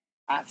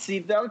 See,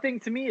 the other thing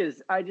to me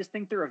is I just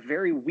think they're a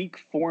very weak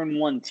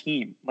 4-1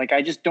 team. Like,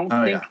 I just don't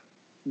think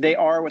they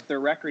are what their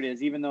record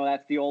is, even though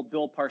that's the old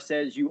Bill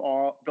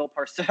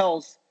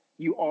Parcells,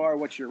 you are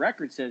what your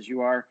record says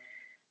you are.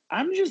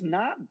 I'm just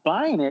not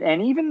buying it.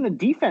 And even the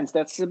defense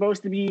that's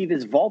supposed to be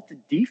this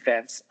vaulted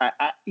defense,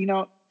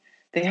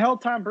 they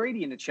held Tom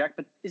Brady into check,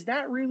 but is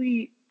that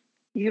really,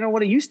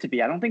 what it used to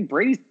be? I don't think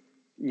Brady's,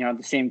 the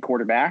same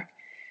quarterback.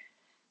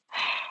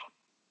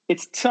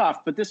 It's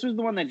tough, but this was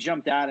the one that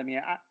jumped out at me.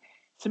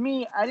 To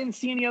me, I didn't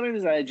see any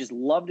others I just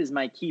loved as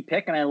my key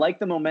pick, and I like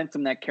the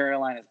momentum that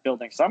Carolina is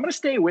building. So I'm going to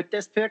stay with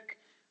this pick.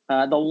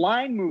 The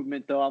line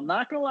movement, though, I'm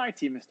not going to lie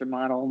to you, Mr.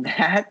 Model.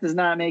 That does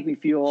not make me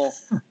feel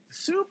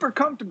super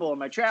comfortable in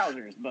my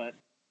trousers, but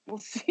we'll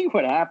see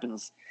what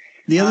happens.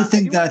 The other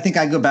thing that I think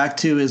I go back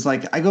to is,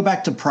 I go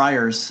back to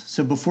priors.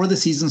 So before the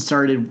season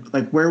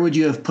started, where would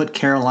you have put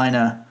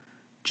Carolina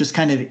just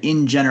kind of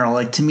in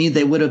general? To me,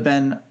 they would have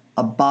been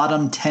a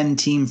bottom 10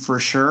 team for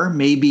sure,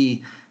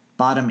 maybe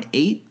bottom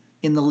 8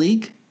 in the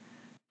league.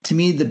 To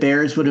me, the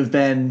Bears would have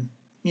been,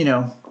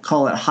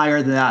 call it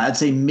higher than that. I'd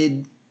say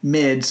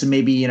mid, so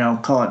maybe,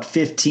 call it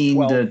 15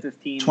 12, to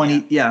 15,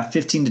 20,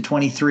 15 to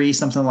 23,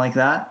 something like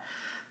that.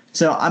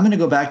 So I'm going to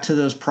go back to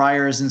those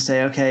priors and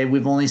say, okay,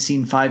 we've only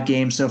seen 5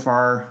 games so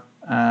far.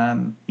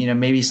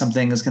 Maybe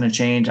something is going to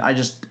change. I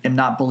just am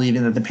not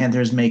believing that the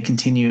Panthers may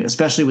continue,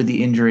 especially with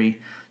the injury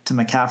to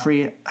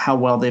McCaffrey, how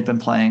well they've been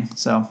playing.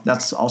 So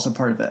that's also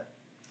part of it.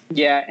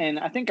 Yeah, and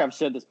I think I've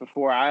said this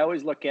before. I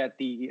always look at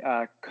the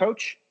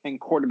coach and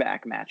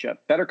quarterback matchup.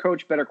 Better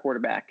coach, better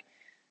quarterback.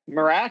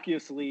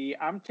 Miraculously,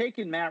 I'm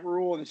taking Matt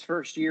Rule in his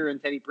first year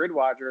and Teddy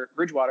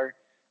Bridgewater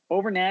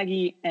over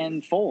Nagy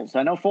and Foles.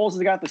 I know Foles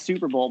has got the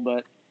Super Bowl,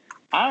 but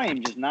I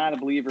am just not a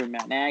believer in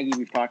Matt Nagy.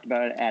 We've talked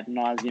about it ad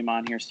nauseum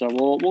on here, so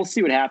we'll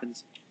see what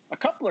happens. A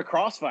couple of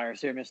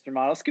crossfires here, Mr.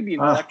 Model. This could be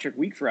an electric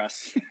week for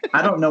us.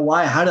 I don't know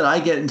why. How did I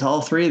get into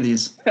all 3 of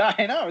these?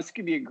 I know. This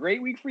could be a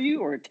great week for you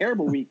or a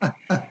terrible week.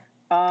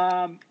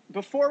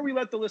 Before we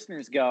let the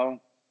listeners go,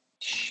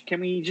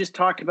 can we just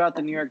talk about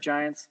the New York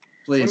Giants?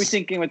 Please. What are we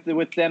thinking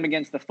with them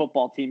against the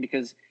football team?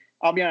 Because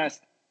I'll be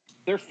honest,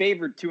 they're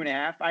favored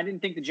 2.5. I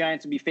didn't think the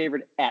Giants would be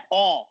favored at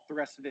all the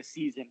rest of this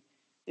season.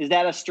 Is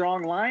that a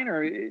strong line,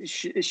 or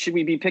should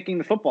we be picking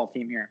the football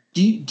team here?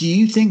 Do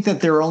you think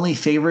that they're only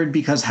favored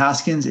because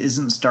Haskins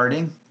isn't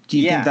starting? Do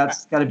you think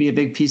that's got to be a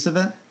big piece of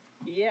it?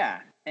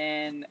 Yeah,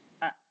 and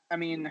I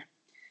mean,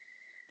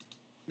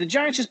 the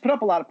Giants just put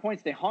up a lot of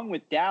points. They hung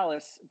with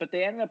Dallas, but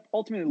they ended up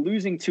ultimately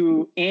losing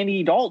to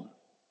Andy Dalton.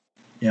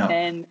 Yeah.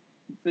 And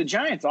the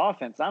Giants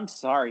offense, I'm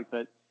sorry,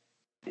 but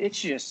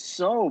it's just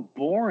so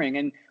boring.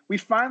 And we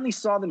finally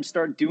saw them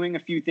start doing a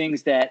few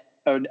things that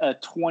a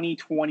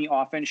 2020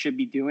 offense should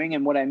be doing.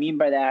 And what I mean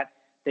by that,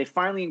 they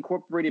finally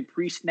incorporated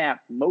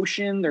pre-snap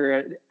motion.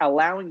 They're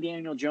allowing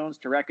Daniel Jones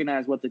to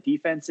recognize what the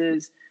defense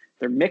is.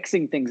 They're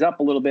mixing things up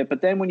a little bit.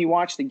 But then when you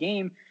watch the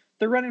game,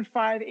 they're running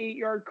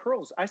 5-8-yard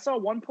curls. I saw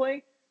one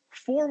play,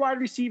 4 wide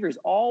receivers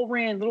all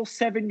ran little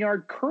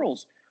 7-yard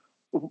curls.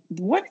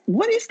 What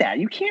is that?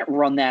 You can't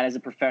run that as a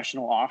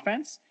professional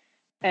offense.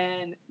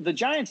 And the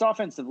Giants'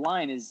 offensive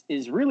line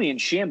is really in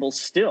shambles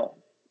still.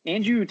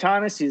 Andrew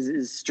Thomas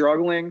is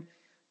struggling.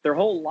 Their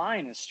whole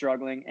line is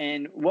struggling.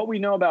 And what we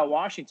know about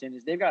Washington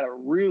is they've got a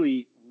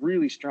really,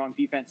 really strong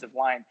defensive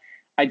line.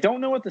 I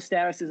don't know what the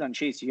status is on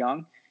Chase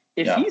Young.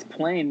 If he's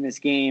playing this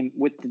game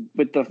with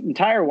the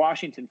entire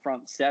Washington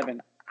front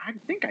 7, I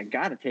think I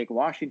got to take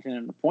Washington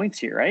in the points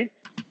here, right?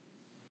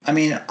 I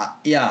mean,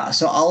 yeah.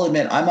 So I'll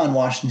admit I'm on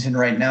Washington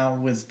right now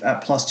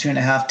at plus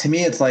 2.5. To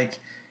me, it's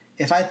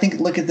if I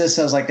look at this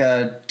as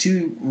a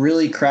 2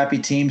 really crappy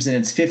teams and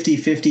it's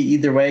 50-50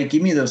 either way,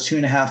 give me those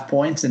 2.5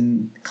 points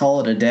and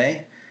call it a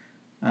day.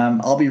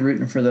 I'll be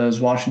rooting for those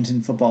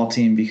Washington football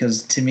team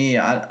because to me,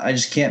 I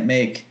just can't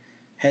make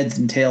heads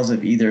and tails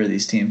of either of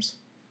these teams.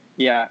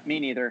 Yeah, me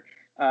neither.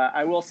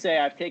 I will say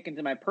I've taken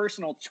to my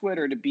personal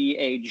Twitter to be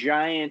a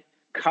Giant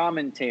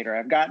commentator.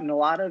 I've gotten a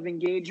lot of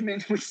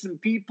engagement with some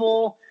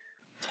people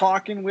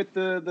talking with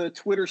the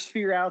Twitter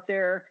sphere out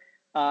there.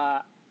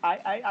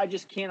 I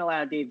just can't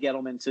allow Dave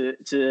Gettleman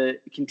to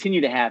continue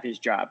to have his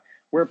job.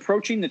 We're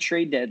approaching the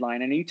trade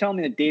deadline, and are you telling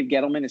me that Dave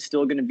Gettleman is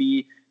still going to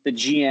be the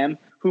GM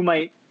who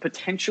might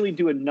potentially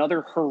do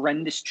another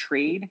horrendous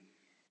trade?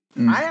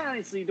 I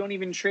honestly don't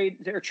even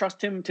trade or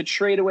trust him to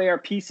trade away our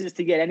pieces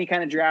to get any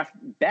kind of draft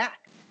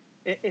back.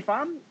 If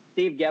I'm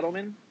Dave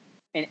Gettleman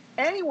and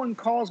anyone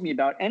calls me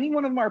about any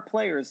one of our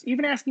players,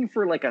 even asking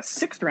for a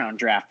 6th round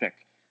draft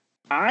pick,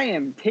 I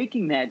am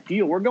taking that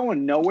deal. We're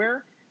going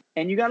nowhere.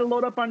 And you got to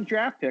load up on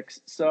draft picks.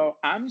 So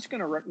I'm just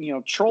going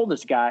to, troll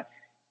this guy.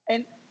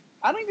 And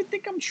I don't even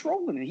think I'm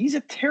trolling him. He's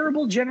a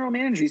terrible general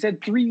manager. He's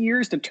had 3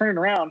 years to turn it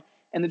around.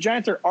 And the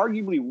Giants are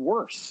arguably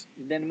worse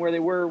than where they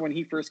were when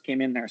he first came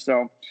in there.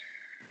 So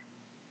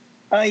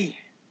a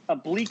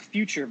bleak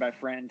future, my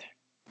friend.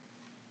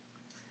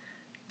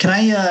 Can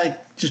I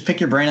just pick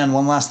your brain on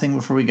one last thing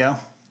before we go?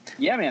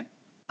 Yeah, man.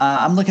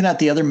 I'm looking at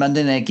the other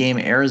Monday night game,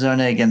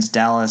 Arizona against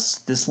Dallas.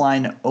 This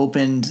line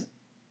opened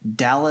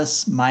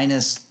Dallas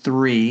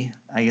 -3.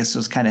 I guess it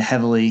was kind of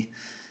heavily,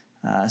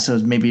 so it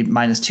was maybe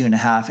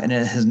 -2.5, and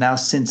it has now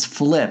since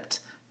flipped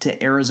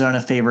to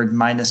Arizona favored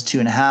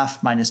 -2.5,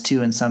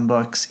 -2 in some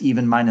books,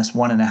 even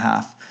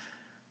 -1.5.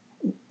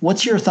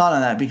 What's your thought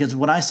on that? Because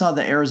when I saw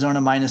the Arizona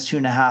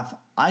 -2.5,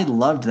 I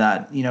loved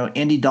that. You know,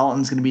 Andy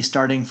Dalton's going to be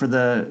starting for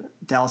the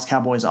Dallas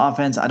Cowboys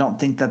offense. I don't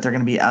think that they're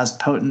going to be as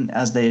potent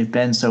as they've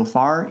been so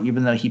far,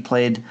 even though he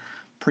played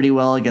pretty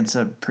well against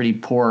a pretty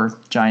poor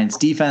Giants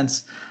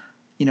defense.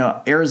 You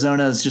know,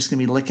 Arizona is just going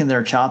to be licking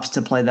their chops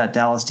to play that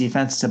Dallas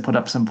defense to put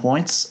up some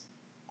points.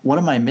 What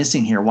am I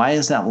missing here? Why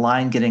is that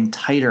line getting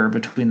tighter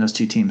between those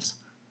two teams?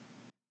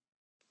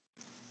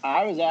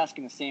 I was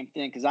asking the same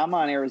thing because I'm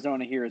on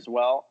Arizona here as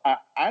well.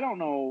 I don't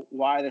know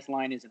why this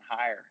line isn't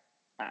higher.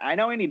 I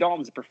know Andy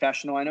Dalton's a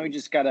professional. I know he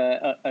just got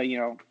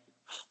a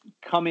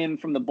come in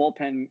from the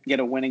bullpen, get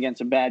a win against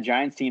a bad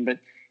Giants team, but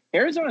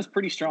Arizona's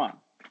pretty strong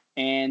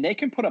and they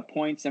can put up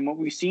points. And what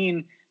we've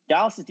seen,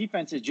 Dallas's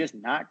defense is just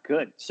not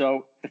good.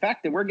 So the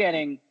fact that we're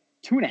getting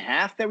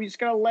 2.5 that we just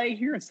got to lay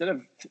here instead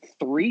of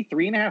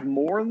 3.5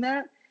 more than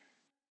that,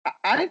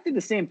 I did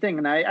the same thing,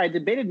 and I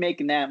debated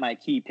making that my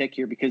key pick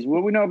here because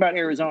what we know about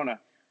Arizona,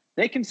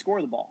 they can score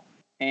the ball,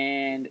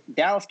 and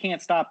Dallas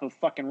can't stop a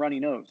fucking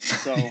runny nose.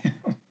 So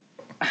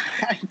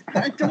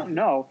I don't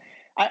know.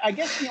 I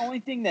guess the only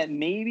thing that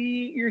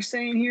maybe you're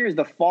saying here is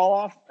the fall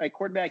off at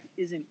quarterback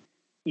isn't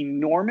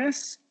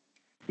enormous.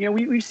 You know,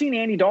 we've seen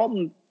Andy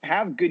Dalton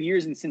have good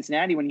years in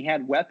Cincinnati when he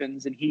had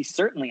weapons, and he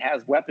certainly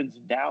has weapons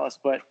in Dallas.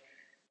 But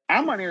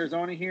I'm on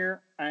Arizona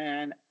here,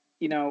 and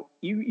you know,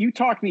 you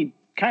talked me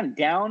kind of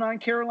down on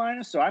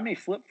Carolina, so I may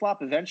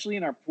flip-flop eventually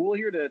in our pool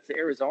here to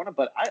Arizona,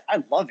 but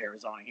I love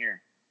Arizona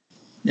here.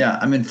 Yeah,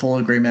 I'm in full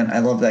agreement. I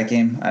love that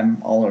game.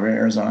 I'm all over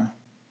Arizona.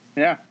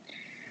 Yeah.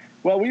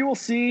 Well, we will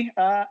see.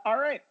 All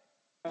right.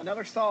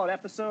 Another solid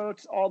episode.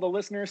 To all the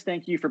listeners,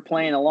 thank you for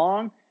playing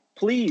along.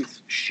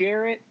 Please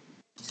share it,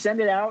 send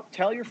it out,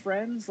 tell your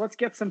friends. Let's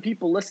get some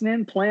people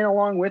listening, playing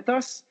along with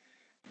us.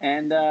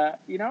 And,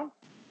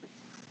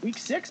 week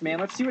 6, man,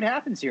 let's see what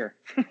happens here.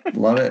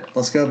 Love it.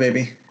 Let's go,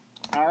 baby.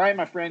 All right,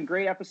 my friend.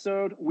 Great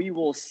episode. We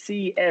will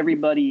see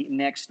everybody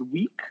next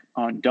week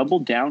on Double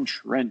Down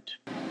Trent.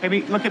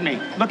 Baby, look at me.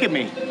 Look at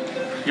me.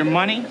 Your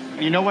money,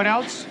 and you know what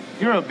else?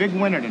 You're a big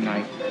winner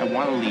tonight. I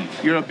want to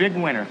leave. You're a big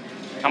winner.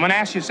 I'm going to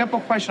ask you a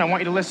simple question. I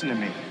want you to listen to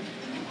me.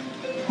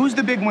 Who's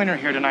the big winner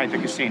here tonight at the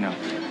casino?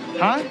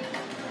 Huh?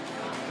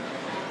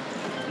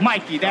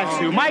 Mikey, that's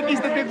who.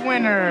 Mikey's the big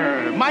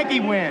winner.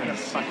 Mikey wins.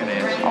 Fucking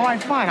asshole. All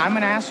right, fine. I'm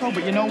an asshole,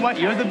 but you know what?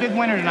 You're the big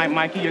winner tonight,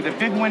 Mikey. You're the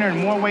big winner in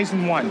more ways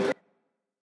than one.